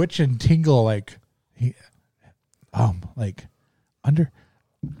this twitch and tingle, like, like under,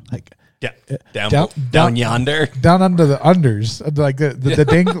 like, down yonder. down under the unders, like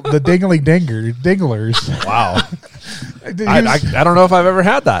the dingly dinglers. Wow. I don't know if I've ever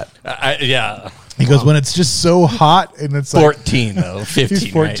had that. Yeah. He goes, when it's just so hot and it's 14, though. 15.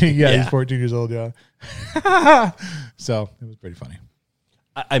 he's 14. Right? Yeah, he's 14 years old. Yeah. So it was pretty funny.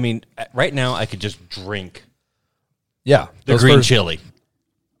 I mean, right now, I could just drink Yeah. the those green first- chili.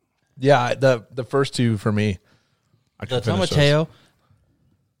 Yeah, the first two for me. I The could finish those. tomatillo,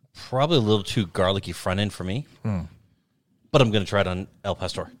 probably a little too garlicky front end for me. But I'm going to try it on El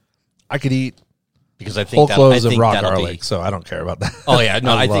Pastor I could eat because I think whole cloves I of think raw that'll garlic, Be, so I don't care about that. oh yeah,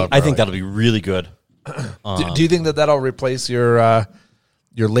 no, I love think garlic. that'll be really good. Do you think that'll replace your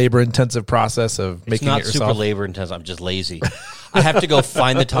labor intensive process of It's making not it super yourself? labor intensive. I'm just lazy. I have to go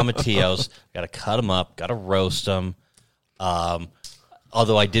find the tomatillos. Got to cut them up. Got to roast them.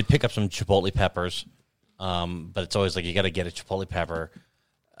 Although I did pick up some chipotle peppers, but it's always like you got to get a chipotle pepper.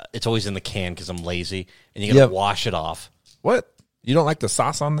 It's always in the can because I'm lazy, and you got to wash it off. What? You don't like the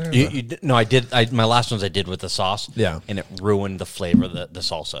sauce on there? No, I did. My last ones I did with the sauce. Yeah. And it ruined the flavor of the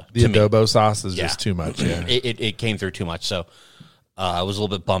salsa. The to me. adobo sauce is Yeah. just too much. Yeah. It came through too much. So I was a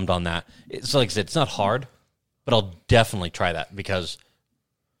little bit bummed on that. So like I said, it's not hard, but I'll definitely try that because,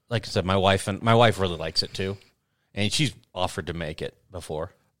 like I said, my wife really likes it too, and she's offered to make it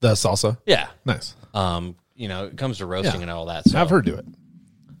before. The salsa? Yeah. Nice. It comes to roasting Yeah. and all that. So Have her do it.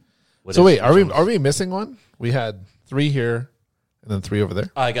 what So is- wait, which are one's- we missing one? We had 3 here and then 3 over there.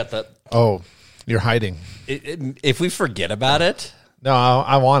 I got that. Oh, you're hiding. If we forget about it, No,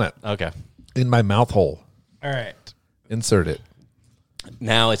 I want it okay. in my mouth hole. All right. Insert it.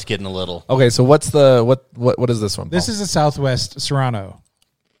 Now it's getting a little. Okay, so what's the what is this one? This Paul? is a Southwest Serrano.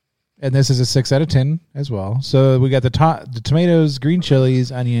 And this is a 6 out of 10 as well. So we got the tomatoes, green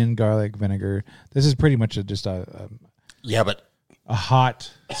chilies, onion, garlic, vinegar. This is pretty much just a Yeah, but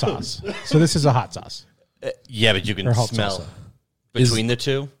hot sauce. So this is a hot sauce. you can Or hot smell salsa. between the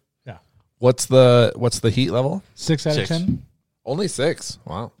two. Yeah. What's the heat level? 6 out 6. of 10? Only 6.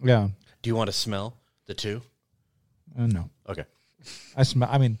 Wow. Yeah. Do you want to smell the two? No. Okay. I smell.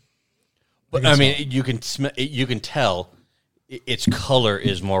 I mean, But I mean, you can smell. You can tell its color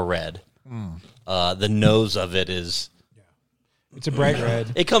is more red. The nose of it is. it's a bright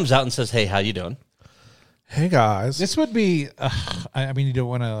red. It comes out and says, "Hey, how you doing?" Hey guys. This would be. I mean, you don't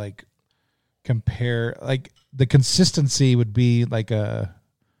want to like compare. Like the consistency would be like a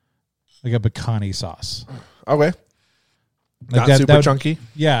pecani sauce. Okay. Like Not super would- chunky.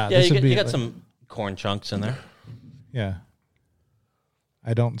 Yeah. Yeah, this you would got, be you got like- some corn chunks in there. Yeah.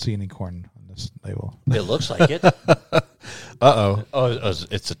 I don't see any corn on this label. It looks like it. Uh-oh. Oh,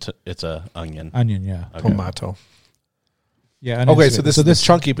 it's a onion. Onion, yeah. Tomato. Yeah. onion Okay, is so good. this is this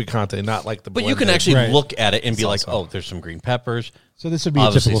chunky picante, not like the But you can blended. actually Right. look at it and be like, Salsa. "Oh, there's some green peppers." So this would be a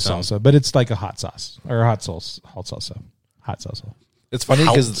Obviously typical some- salsa, but it's like a hot sauce or a hot sauce, hot salsa, hot salsa. It's funny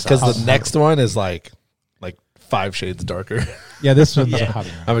Hot because sauce. the next one is like 5 shades darker. Yeah, this one's a Yeah. hot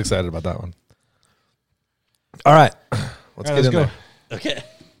one. I'm excited about that one. All right. Let's All right, get in go. there. Okay.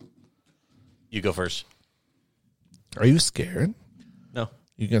 You go first. Are you scared? No,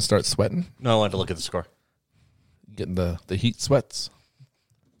 You gonna start sweating? no, I wanted to look at the score. Getting the heat sweats.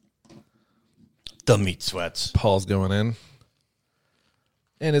 The meat sweats. Paul's going in.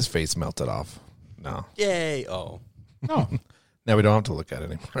 And his face melted off. No. Yay! Oh, No, Now we don't have to look at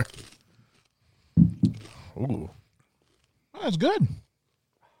it anymore. Ooh. that's good.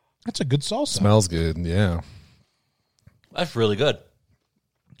 That's a good salsa. Smells good, yeah. that's really good.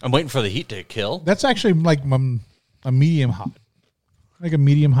 I'm waiting for the heat to kill. That's actually like a medium hot, like a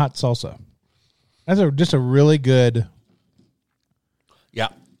medium hot salsa. That's just a really good Yeah,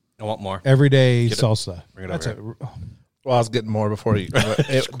 I want more. everyday Get it. salsa. Bring it That's over a, Well, I was getting more before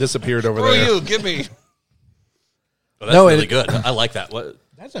it disappeared over Who are there. you? Give me. Oh, that's No, really it- good. I like that. What?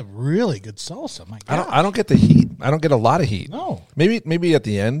 That's a really good salsa. My God. I don't get the heat. I don't get a lot of heat. No. Maybe at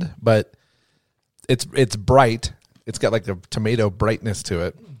the end, but it's bright. It's got like a tomato brightness to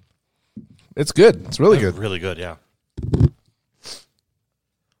it. It's good. It's really good. Really good, yeah.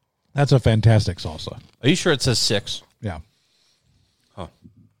 That's a fantastic salsa. Are you sure it says 6? Yeah. Huh.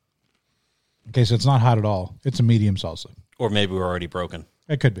 Okay, so it's not hot at all. It's a medium salsa. Or maybe we're already broken.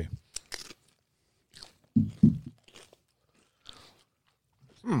 It could be.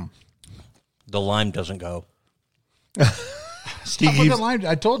 The lime doesn't go. Stop with the lime.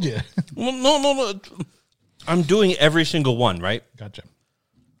 I told you. Well, no. I'm doing every single one, right? Gotcha.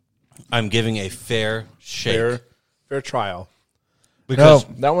 I'm giving a fair shake. Fair trial. Because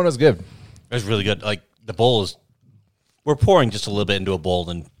No, that one was good. it's really good. Like, the bowl is... We're pouring just a little bit into a bowl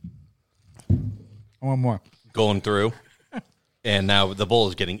and One more. going through. And now the bowl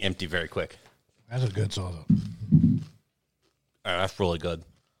is getting empty very quick. That's a good salsa. That's really good.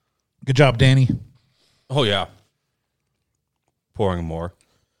 Good job, Danny. Oh, yeah. Pouring more.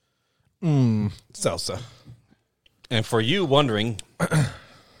 Salsa. And for you wondering,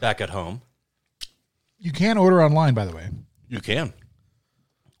 back at home, You can order online, by the way. you can.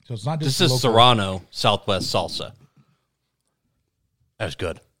 So it's not just This is local. Serrano Southwest Salsa. That's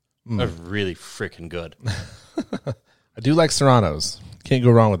good. That's really freaking good. I do like Serranos. Can't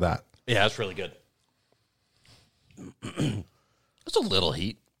go wrong with that. Yeah, that's really good. It's a little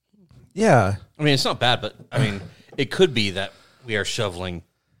heat. Yeah. I mean, it's not bad, but I mean, it could be that we are shoveling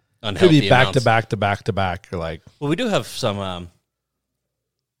Could unhealthy be back amounts. to back to back to back. You're like, Well, we do have some,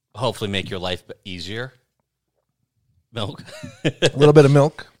 hopefully make your life easier. Milk. a little bit of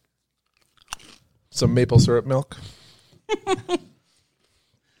milk. Some maple syrup milk.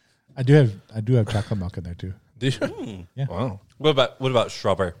 I do have chocolate milk in there too. Do you? Yeah. Wow. What about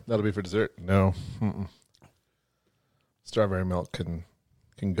strawberry? That'll be for dessert. No. Strawberry milk can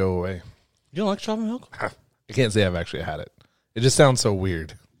go away. You don't like strawberry milk? I can't say I've actually had it. It just sounds so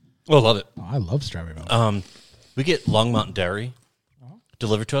weird. Oh, love it. Oh, I love strawberry milk. We get Long Mountain Dairy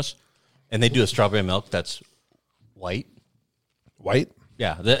delivered to us, and they do a strawberry milk that's white. White?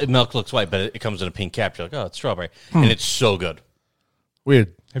 Yeah, the milk looks white, but it comes in a pink cap. You're like, oh, it's strawberry. And it's so good.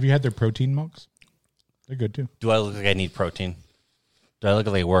 Weird. Have you had their protein milks? They're good too. Do I look like I need protein? Do I look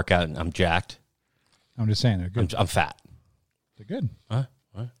like I work out and I'm jacked? I'm just saying they're good. I'm fat. They're good. Huh?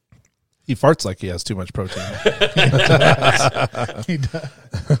 He farts like he has too much protein. He does.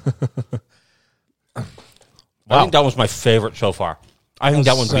 I think that was my favorite so far. I think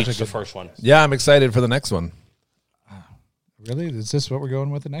that one such a beats the good- first one. Yeah, I'm excited for the next one. Really? Is this what we're going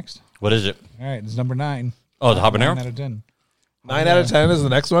with the next? What is it? All right, it's number 9. Oh, the habanero? 9 out of 10. 9 out of 10 is the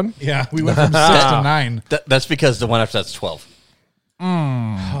next one? Yeah, we went from 6 to 9. That's because the one after that's 12.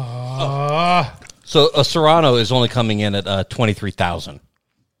 So a Serrano is only coming in at 23,000.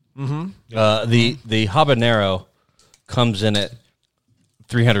 The habanero comes in at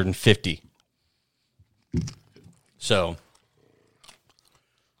 350. So,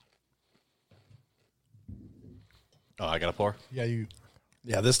 I gotta pour. Yeah, you.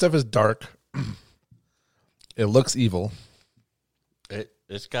 Yeah, this stuff is dark. It looks evil.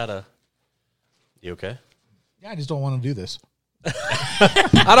 It's got a. You okay? Yeah, I just don't want to do this.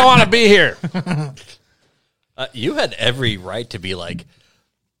 I don't want to be here. You had every right to be like,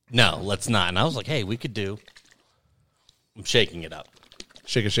 no, let's not. And I was like, hey, we could do. I'm shaking it up.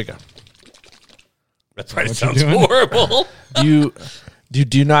 Shake it, shake it. That's right. It you sounds doing? horrible. Do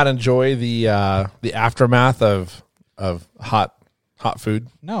you not enjoy the aftermath of hot food?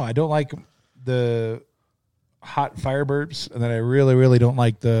 No, I don't like the hot fire burps, and then I really, really don't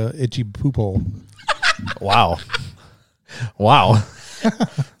like the itchy poop hole. Wow. Wow.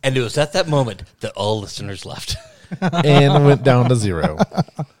 And it was at that moment that all listeners left. And went down to 0.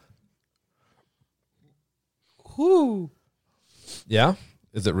 Whoo. Yeah?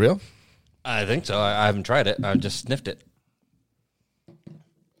 Is it real? I think so. I haven't tried it. I just sniffed it.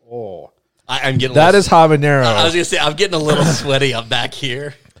 Oh. I'm getting That is habanero. I was going to say, I'm getting a little sweaty up back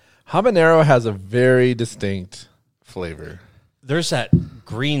here. Habanero has a very distinct flavor. There's that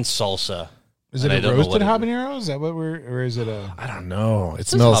green salsa. Is it and I a don't know roasted what it- habanero? Is that what we're, or is it a? I don't know. It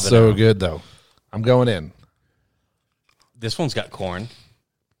smells so habanero. good, though. I'm going in. This one's got corn.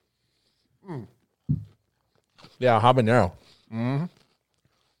 Yeah, habanero.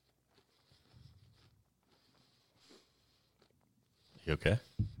 You okay?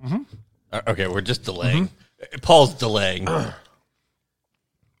 Mm-hmm. Okay, we're just delaying. Paul's delaying.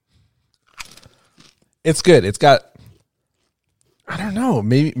 It's good. It's got, I don't know.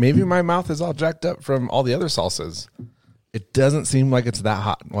 Maybe my mouth is all jacked up from all the other salsas. It doesn't seem like it's that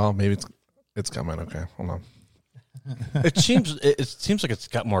hot. Well, maybe it's coming. Okay, hold on. It seems like it's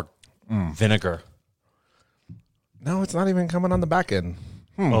got more vinegar. No, it's not even coming on the back end.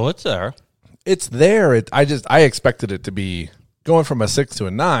 Oh, it's there. It's there. I expected it to be going from a 6 to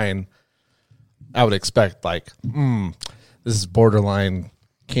a 9. I would expect like, this is borderline.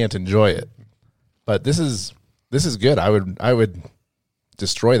 Can't enjoy it, but this is good. I would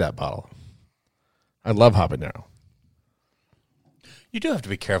destroy that bottle. I love habanero. You do have to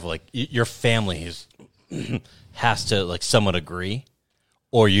be careful. Like your family has to like somewhat agree,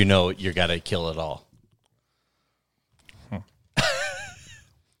 or you got to kill it all.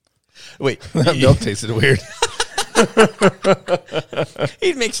 Wait, That milk tasted weird.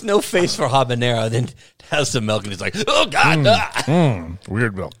 he makes no face for habanero, then has some milk, and he's like, "Oh God,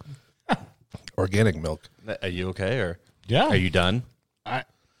 Weird milk. Organic milk. Are you okay, or Yeah. are you done?"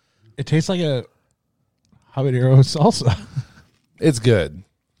 It tastes like a habanero salsa. It's good.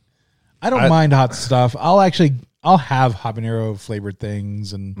 I don't mind hot stuff. I'll have habanero flavored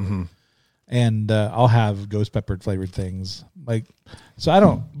things and I'll have ghost pepper flavored things. Like, so I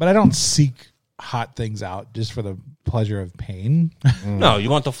don't seek hot things out just for the pleasure of pain. No, you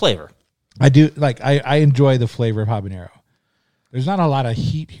want the flavor. I do I enjoy the flavor of habanero. There's not a lot of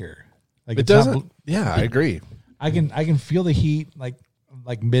heat here. Like It it's not doesn't. Yeah, I agree. I can feel the heat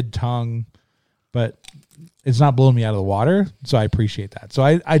like mid tongue, but it's not blowing me out of the water. So I appreciate that. So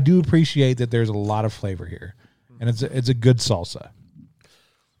I do appreciate that there's a lot of flavor here, and it's a good salsa.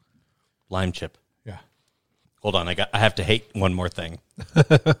 Lime chip. Yeah. Hold on, I have to hate one more thing.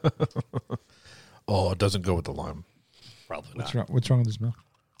 Oh, it doesn't go with the lime. Probably not. What's wrong with this milk?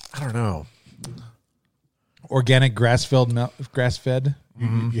 I don't know. Organic grass-fed milk. Grass-fed.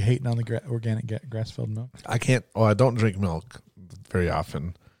 You hating on the organic grass-fed milk? I can't. Oh, I don't drink milk very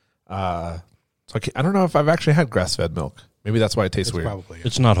often. So I don't know if I've actually had grass-fed milk. Maybe that's why it tastes weird. Probably.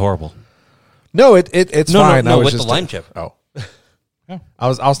 It's not horrible. No, it's No, fine. no, I was with just the lime chip. Oh, Yeah. I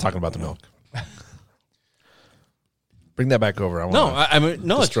was talking about the milk. Bring that back over. No, I mean,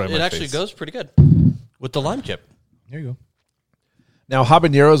 no, destroy it my actually face. goes pretty good with the lime chip. There you go. Now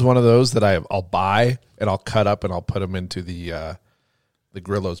habanero is one of those that I'll buy and I'll cut up and I'll put them into the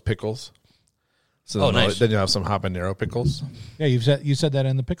Grillo's pickles. So Oh, nice. then you'll have some habanero pickles. Yeah, you said that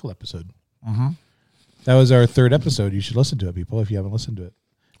in the pickle episode. That was our 3rd episode. You should listen to it, people, if you haven't listened to it.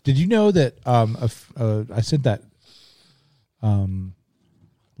 Did you know that I said that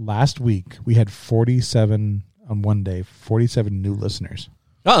last week we had 47 on one day, 47 new listeners,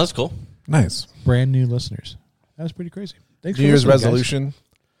 Oh, that's cool. Nice. brand new listeners. That was pretty crazy. Thanks New for Year's listening, guys. resolution.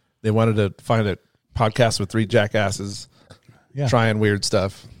 They wanted to find a podcast with 3 jackasses Yeah. trying weird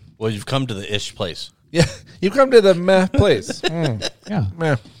stuff. Well, you've come to the ish place. Yeah, you come to the meh place. Yeah.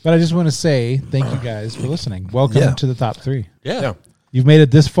 Meh. But I just want to say thank you guys for listening. Welcome Yeah. to the top 3. Yeah. You've made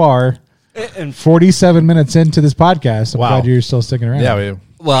it this far. And 47 minutes into this podcast. I'm Wow. glad you're still sticking around. Yeah.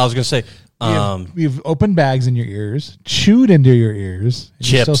 well, I was going to say, We've opened bags in your ears, chewed into your ears. and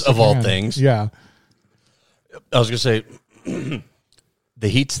you're still Chips of sticking all around. things. Yeah. I was going to say, the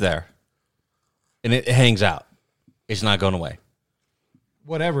heat's there, and it hangs out. It's not going away.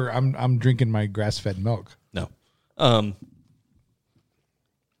 Whatever. I'm drinking my grass-fed milk. No.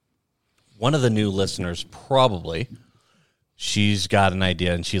 One of the new listeners, probably, she's got an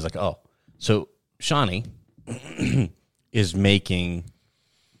idea, and she's like, oh, so Shawnee is making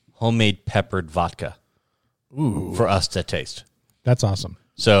homemade peppered vodka for us to taste. That's awesome.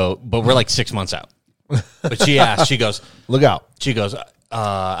 So, but we're like 6 months out. But she asked, she goes, Look out.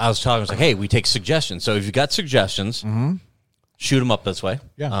 I was talking, I was like, hey, we take suggestions. So if you got suggestions, shoot them up this way.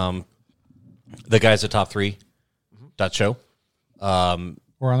 Yeah. The guys at top3.show.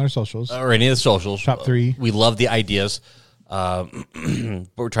 Or on their socials. Or any of the socials. Top 3. We love the ideas. But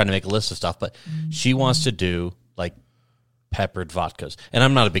we're trying to make a list of stuff. But she wants to do like peppered vodkas. And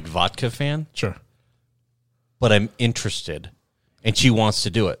I'm not a big vodka fan. Sure. But I'm interested. And she wants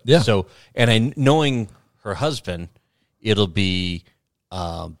to do it. Yeah. So, knowing her husband, it'll be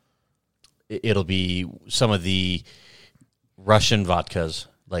some of the Russian vodkas,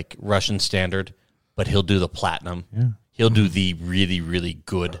 like Russian standard, but he'll do the platinum. Yeah. He'll do the really, really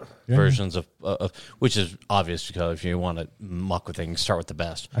good versions of which is obvious because if you want to muck with things, start with the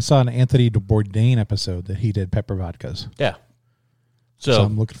best. I saw an Anthony Bourdain episode that he did pepper vodkas. Yeah. So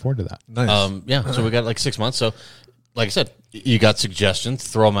I'm looking forward to that. Nice. So we got like 6 months. So, like I said, you got suggestions,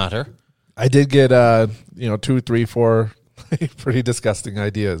 throw them at her. I did get 2, 3, 4 pretty disgusting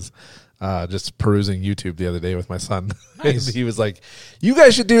ideas. Just perusing YouTube the other day with my son. Nice. He was like, "You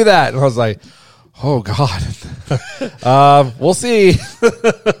guys should do that," and I was like, "Oh God, we'll see."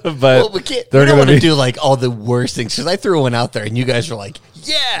 But Well, we can't. We they're don't gonna want to be do like all the worst things because I threw one out there and you guys were like,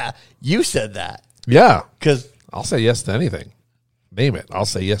 "Yeah, you said that." yeah. Because I'll say yes to anything. Name it. I'll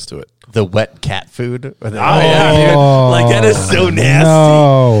say yes to it. The wet cat food. Or the, yeah, dude. Like, that is so nasty.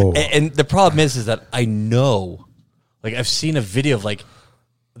 No. And the problem is that I know, like, I've seen a video of, like,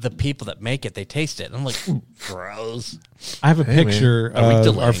 the people that make it, they taste it. And I'm like, gross. I have a picture Are we of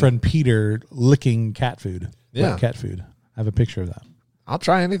delaying? our friend Peter licking cat food. Yeah. Wet cat food. I have a picture of that. I'll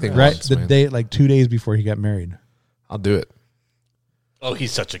try anything. Right, once, the man. day, like 2 days before he got married. I'll do it. Oh,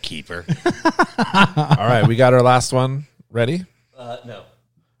 he's such a keeper. All right, we got our last one. Ready? No.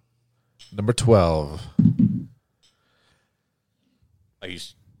 Number 12. Are you?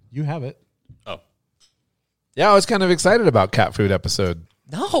 You have it. Oh. Yeah, I was kind of excited about cat food episode.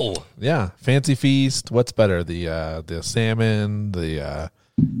 No. Yeah, Fancy Feast. What's better, the salmon, the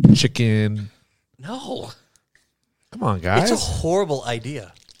chicken? No. Come on, guys. It's a horrible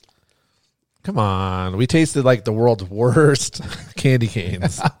idea. Come on. We tasted like the world's worst candy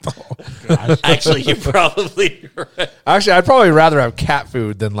canes. Actually, you're probably right. Actually, I'd probably rather have cat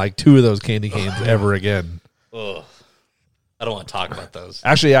food than like 2 of those candy canes ever again. Ugh. I don't want to talk about those.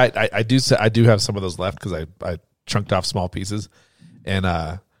 Actually, I do have some of those left because I chunked off small pieces, and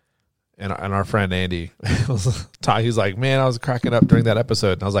our friend Andy he's like, man, I was cracking up during that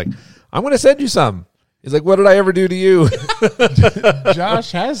episode, and I was like, I'm going to send you some. He's like, what did I ever do to you?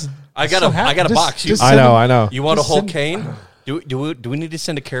 Josh has. I got a box. I know. You want a Just whole send- cane? Do we need to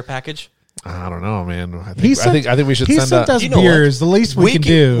send a care package? I don't know, man. I He think we should he send sent us You know what? beers. The least we can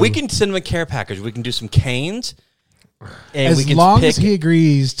do. We can send him a care package. We can do some canes, and we as can long pick. as he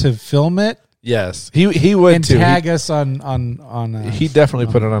agrees to film it Yes, he would and too. tag us on. He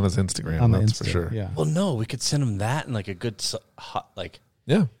definitely put it on his Instagram. on the That's Insta. for sure. Yeah. well, no, we could send him that and like a good hot like.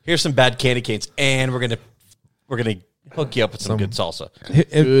 Yeah. Here's some bad candy canes, and we're gonna hook you up with some good salsa.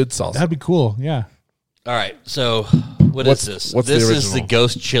 Good salsa. That'd be cool. Yeah. All right, so what is this? what's the This is the original?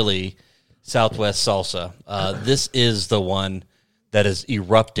 Ghost Chili Southwest salsa. This is the one that is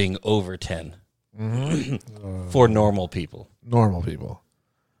erupting over 10 for normal people. Normal people.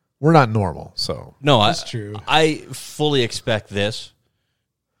 We're not normal, so No, That's true. I fully expect this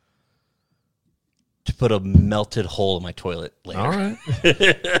to put a melted hole in my toilet later. all right.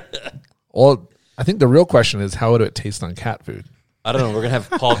 Well, I think the real question is how would it taste on cat food? I don't know. We're gonna have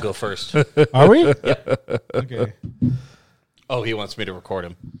Paul go first. Are we? Okay. Oh, he wants me to record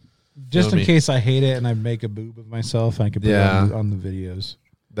him. Just Know in me. case I hate it and I make a boob of myself, I can put Yeah. it on the videos.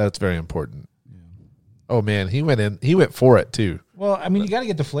 That's very important. Oh man, he went for it too. Well, I mean, you got to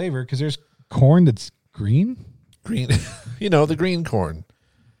get the flavor because there's corn that's green. Green, the green corn.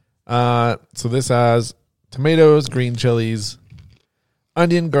 So this has tomatoes, green chilies,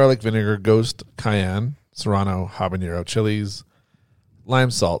 onion, garlic vinegar, ghost, cayenne, serrano, habanero chilies, lime,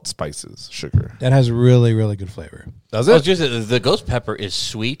 salt, spices, sugar. That has really, really good flavor. Does Oh, it? just the ghost pepper is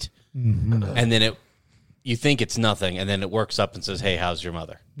sweet, and then you think it's nothing, and then it works up and says, "Hey, how's your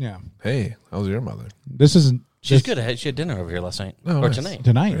mother?" Yeah. Hey, how's your mother? This isn't. She's this- good. She had dinner over here last night Oh, or nice. tonight.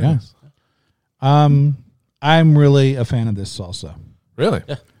 Tonight, Very yeah. nice. I'm really a fan of this salsa. Really?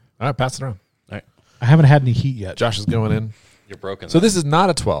 Yeah. All right, pass it around. All right, I haven't had any heat yet. Josh is going in. you're broken. So this is not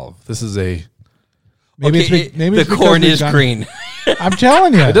a 12. This is a. Maybe Okay, it's maybe the it's because corn we've is done- green. I'm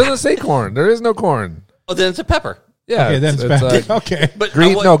telling you. It doesn't say corn. There is no corn. Oh, then it's a pepper. Yeah. Okay, then it's bad. Okay. But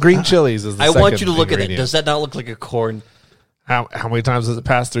green. I no, green chilies is. The I want second you to look at it. ingredient. Does that not look like a corn? How many times does it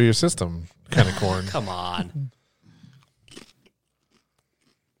pass through your system? Kind of corn. Come on.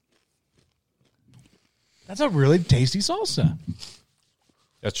 That's a really tasty salsa.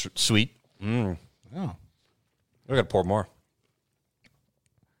 That's sweet. Oh. We're gonna pour more.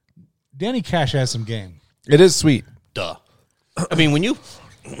 Danny Cash has some game. It is sweet. Duh. I mean,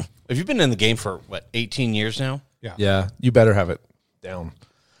 if you've been in the game for what 18 years now, Yeah, you better have it down.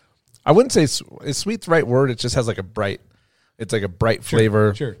 I wouldn't say is sweet the right word. It just has like a bright. It's like a bright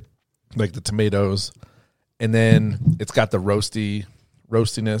flavor, Sure. like the tomatoes, and then it's got the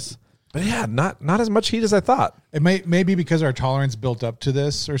roastiness. But yeah, not as much heat as I thought. It may be because our tolerance built up to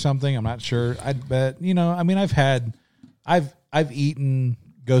this or something. I'm not sure. I'd bet, I mean, I've eaten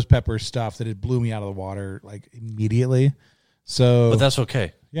ghost pepper stuff that it blew me out of the water like immediately. So but that's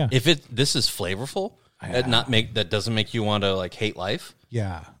okay. Yeah. If this is flavorful, that doesn't make you want to like hate life,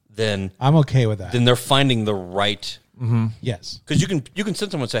 yeah, then I'm okay with that. they're finding the right. Yes. Because you can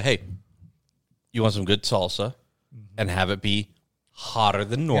send someone and say, "Hey, you want some good salsa," and have it be hotter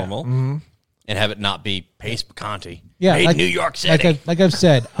than normal, and have it not be paste picante. Yeah, made like, New York City. Like I've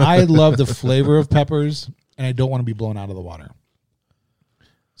said, I love the flavor of peppers, and I don't want to be blown out of the water.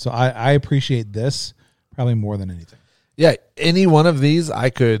 So I appreciate this probably more than anything. Yeah, any one of these I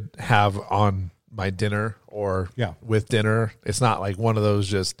could have on my dinner or Yeah. with dinner. It's not like one of those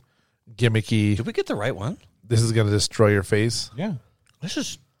just gimmicky. Did we get the right one? this is going to destroy your face. Yeah. This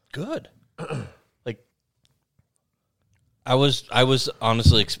is good. Like, I was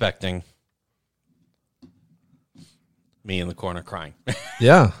honestly expecting me in the corner crying.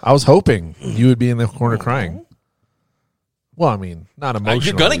 Yeah, I was hoping you would be in the corner crying. Well, I mean, not emotional.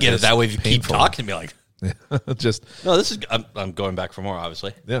 You're gonna get it just that way if you keep painful. talking to me like. Just No, this is. I'm going back for more.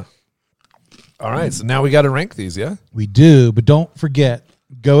 Obviously, yeah. All right, so now we got to rank these. Yeah. We do, but don't forget,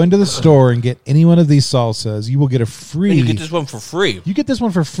 go into the store and get any one of these salsas. You will get a free. and you get this one for free. You get this one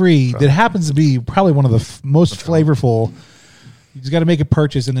for free. That happens to be probably one of the most flavorful. You just got to make a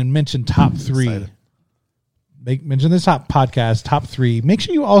purchase and then mention top three. Mention the top podcast, top three. Make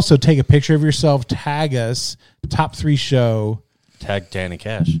sure you also take a picture of yourself, tag us, top three show, Tag Danny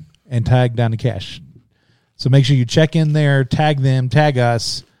Cash. and tag Down to Cash. So make sure you check in there, tag them, tag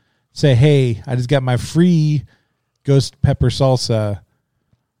us, say, hey, I just got my free ghost pepper salsa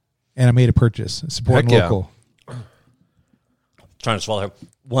and I made a purchase. Supporting Heck yeah. local. Trying to swallow.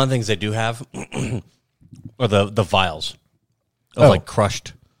 One of the things they do have are the vials of like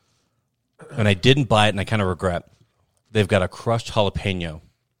crushed. And I didn't buy it, and I kind of regret. They've got a crushed jalapeno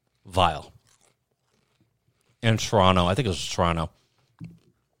vial. And Serrano. I think it was Serrano.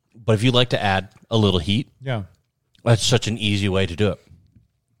 But if you like to add a little heat, Yeah. that's such an easy way to do it.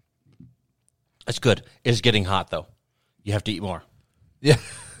 That's good. It's getting hot, though. You have to eat more. Yeah.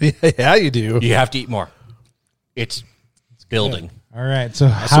 Yeah, you do. You have to eat more. It's building. All right. So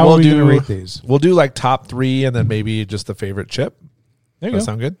how we'll are we going to rate these? We'll do like top three and then maybe just the favorite chip. There you Does go.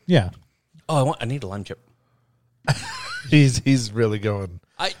 that sound good? Yeah. Oh, I need a lime chip. He's really going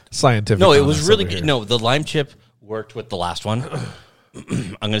scientific. No, it on was this really over good. here. No, the lime chip worked with the last one.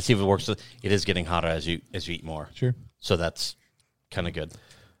 I'm going to see if it works. It is getting hotter as you eat more. Sure. So that's kind of good.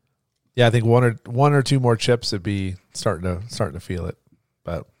 Yeah, I think one or two more chips would be starting to feel it.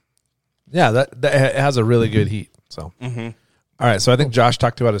 But yeah, that it has a really good heat. So all right, so I think Josh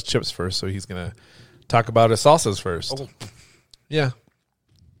talked about his chips first, so he's gonna talk about his salsas first. Oh. Yeah,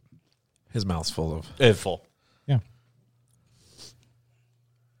 his mouth's full of. It's full. Yeah.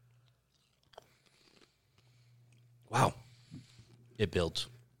 Wow. It builds.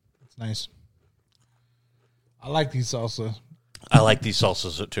 It's nice. I like these salsa. I like these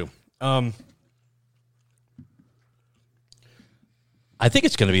salsas too. I think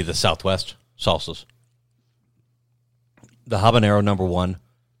it's going to be the Southwest salsas. The habanero number 1,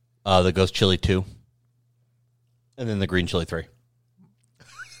 the ghost chili 2, and then the green chili 3.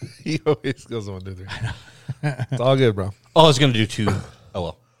 He always goes 1, 2, 3. It's all good, bro. Oh, I was going to do 2. Oh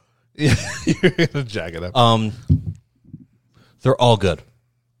well. Yeah, you're gonna jack it up. They're all good.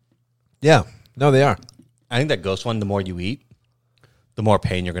 Yeah, no, they are. I think that ghost one, the more you eat, the more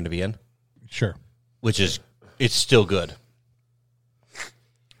pain you're going to be in, Sure. which is it's still good.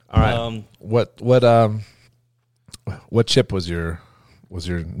 All right. What chip was your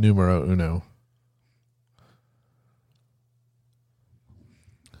numero uno?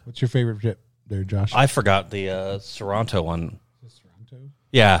 What's your favorite chip there, Josh? I forgot the Serrano one. Toronto?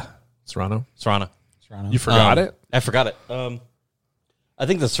 Yeah, Serrano? Serrano. Toronto. You forgot it? I forgot it. I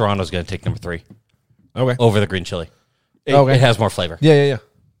think the Serrano's going to take number 3 Okay. over the green chili. Okay. It has more flavor. Yeah.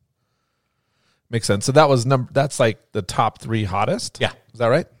 Makes sense. So that was that's like the top 3 hottest? Yeah. Is that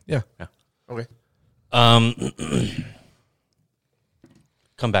right? Yeah. Yeah. Okay.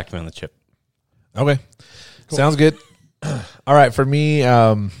 Come back to me on the chip. Okay. Cool. Sounds good. All right. For me,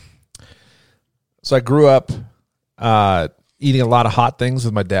 so I grew up eating a lot of hot things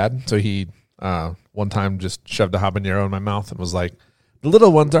with my dad. So he one time just shoved a habanero in my mouth and was like, the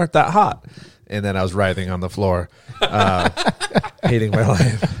little ones aren't that hot. And then I was writhing on the floor, hating my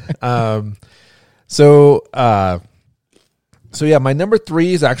life. So yeah, my number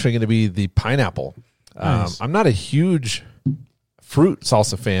 3 is actually going to be the pineapple. Nice. I'm not a huge fruit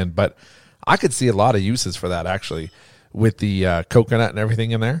salsa fan, but I could see a lot of uses for that actually with the coconut and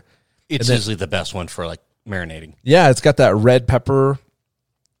everything in there. It's then- usually the best one for like marinating. Yeah, it's got that red pepper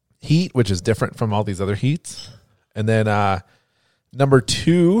heat, which is different from all these other heats. And then number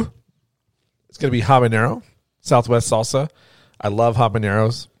 2, it's going to be habanero, Southwest salsa. I love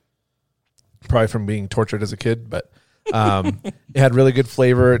habaneros, probably from being tortured as a kid, but it had really good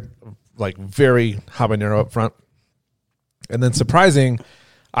flavor, like very habanero up front. And then surprising,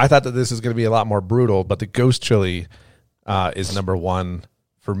 I thought that this is going to be a lot more brutal, but the ghost chili is number 1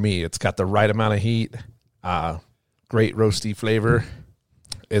 for me. It's got the right amount of heat, great roasty flavor.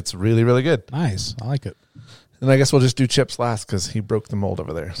 It's really, really good. Nice. I like it. And I guess we'll just do chips last because he broke the mold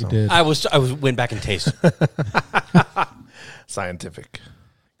over there. So. You did. I went back and tasted. Scientific.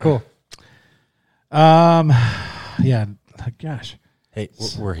 Cool. Yeah. Gosh. Hey,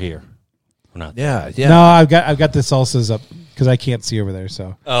 we're here. We're not. Yeah, yeah. No, I've got the salsas up because I can't see over there.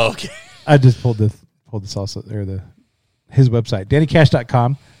 So Oh, okay. I just pulled the salsa or his website,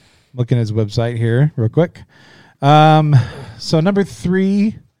 DannyCash.com. Looking at his website here real quick. So number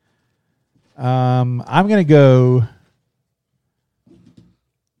 3, I'm gonna go.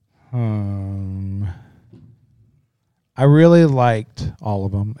 I really liked all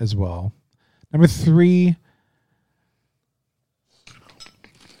of them as well. Number 3,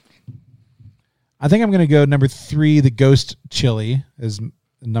 I think I'm going to go number 3, the Ghost Chili is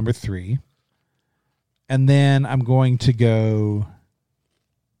number 3. And then I'm going to go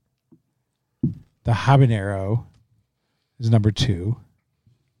the Habanero is number 2.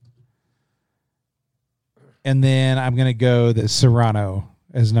 And then I'm going to go the Serrano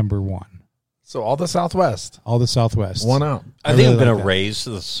as number 1. So all the Southwest. All the Southwest. 1 out. I think really I'm going like to that. raise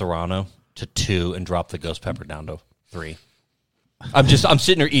the Serrano to 2 and drop the ghost pepper down to 3. I'm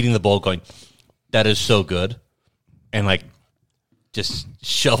sitting there eating the bowl going, that is so good. And like just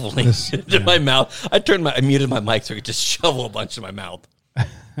shoveling it into my mouth. I muted my mic so I could just shovel a bunch in my mouth.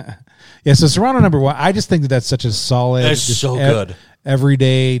 Yeah, so Serrano number 1. I just think that's such a solid. That's just so good. Every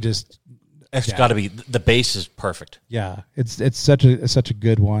day, just It's got to be, the base is perfect. yeah. It's such a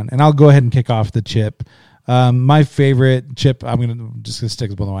good one. And I'll go ahead and kick off the chip. My favorite chip. I'm gonna stick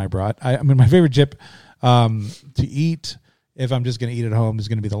with the one I brought. My favorite chip to eat if I'm just gonna eat at home is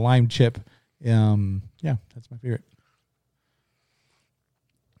gonna be the lime chip. Yeah, that's my favorite.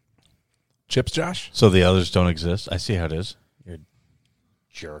 Chips, Josh? So the others don't exist? I see how it is. You're a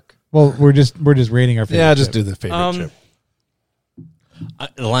jerk. Well, we're just rating our favorite. Yeah, just chip. do the favorite chip.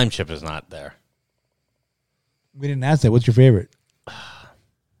 The lime chip is not there. We didn't ask that. What's your favorite?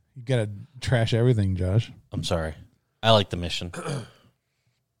 You gotta trash everything, Josh. I'm sorry. I like the Mission.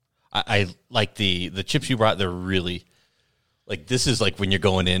 I like the chips you brought. They're really, like, this is like when you're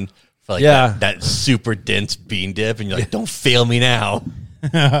going in for like that super dense bean dip and you're like, don't fail me now.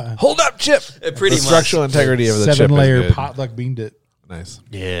 Hold up, chip. Pretty the much. structural integrity of the chip is 7-layer good. potluck bean dip. Nice.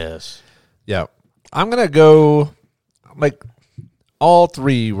 Yes. Yeah. I'm going to go, like, all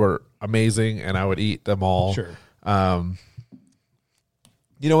 3 were amazing, and I would eat them all. Sure.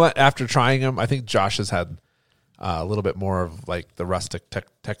 You know what? After trying them, I think Josh has had a little bit more of, like, the rustic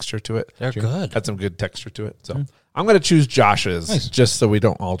texture to it. They're good. Had some good texture to it. So I'm going to choose Josh's just so we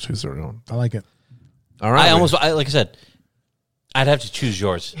don't all choose our own. I like it. All right. Like I said, I'd have to choose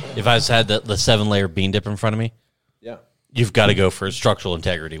yours. If I had the 7-layer bean dip in front of me, Yeah. you've got to go for structural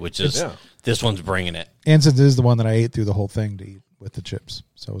integrity, which is this one's bringing it. And since this is the one that I ate through the whole thing to eat with the chips,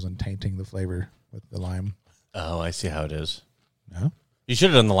 so I wasn't tainting the flavor with the lime. Oh, I see how it is. No, You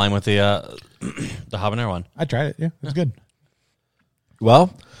should have done the lime with the habanero one. I tried it. Yeah, it's good.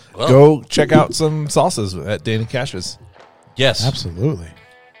 Well, go check out some salsas at Danny Cash's. Yes. Absolutely.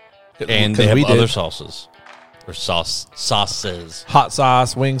 And they have other salsas. Or sauces. Hot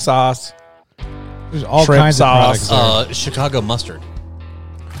sauce, wing sauce. There's all Shrimp kinds sauce. of products. There. Chicago mustard.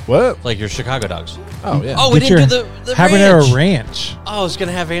 What? Like your Chicago dogs. Oh, yeah. Oh, we Get didn't your do the habanero ranch. ranch. Oh, I was going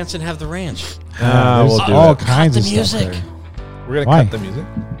to have Anson have the ranch. There's we'll do all it. kinds Cut of the stuff music. there. We're going to Why? cut the music.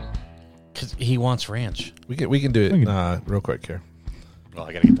 Because he wants ranch. We can do it real quick here. Well,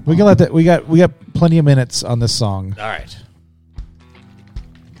 I got to get the We can let that. We got plenty of minutes on this song. All right.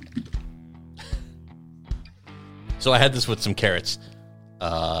 So I had this with some carrots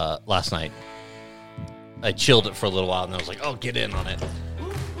last night. I chilled it for a little while, and I was like, oh, get in on it.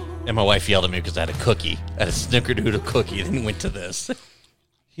 And my wife yelled at me because I had a cookie. I had a snickerdoodle cookie, and then went to this.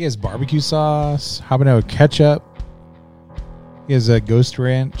 He has barbecue sauce, habanero ketchup. He has a ghost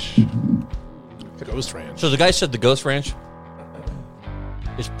ranch. Ghost Ranch. So the guy said the Ghost Ranch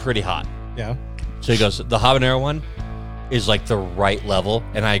is pretty hot. Yeah. So he goes, the habanero one is like the right level,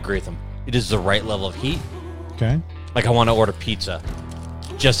 and I agree with him. It is the right level of heat. Okay. Like I want to order pizza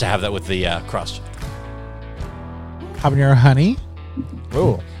just to have that with the crust. Habanero honey.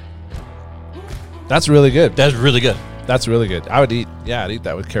 Oh. That's really good. That's really good. That's really good. I'd eat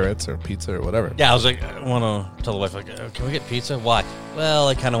that with carrots or pizza or whatever. Yeah, I was like, I want to tell the wife, like, can we get pizza? Why? Well,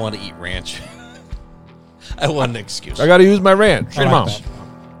 I kind of want to eat ranch. I want an excuse. I got to use my ranch. I Come like on. that.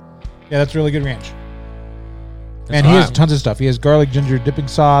 Yeah, that's really good ranch. And he has tons of stuff. He has garlic ginger dipping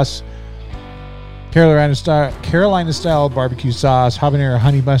sauce, Carolina style barbecue sauce, habanero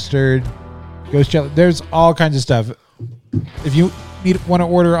honey mustard, ghost jelly. There's all kinds of stuff. If you want to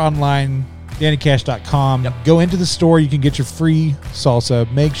order online, DannyCash.com. Yep. Go into the store. You can get your free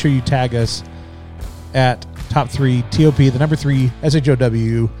salsa. Make sure you tag us at top 3 TOP, the number 3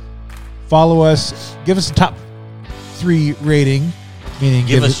 SHOW. Follow us. Give us a top 3 rating. Meaning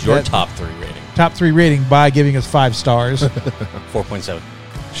Give us your that- top 3 rating. top 3 rating by giving us 5 stars. 4.7.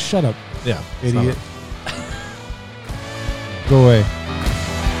 Shut up. Yeah. Idiot. Go away.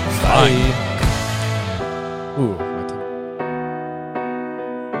 Bye. Ooh.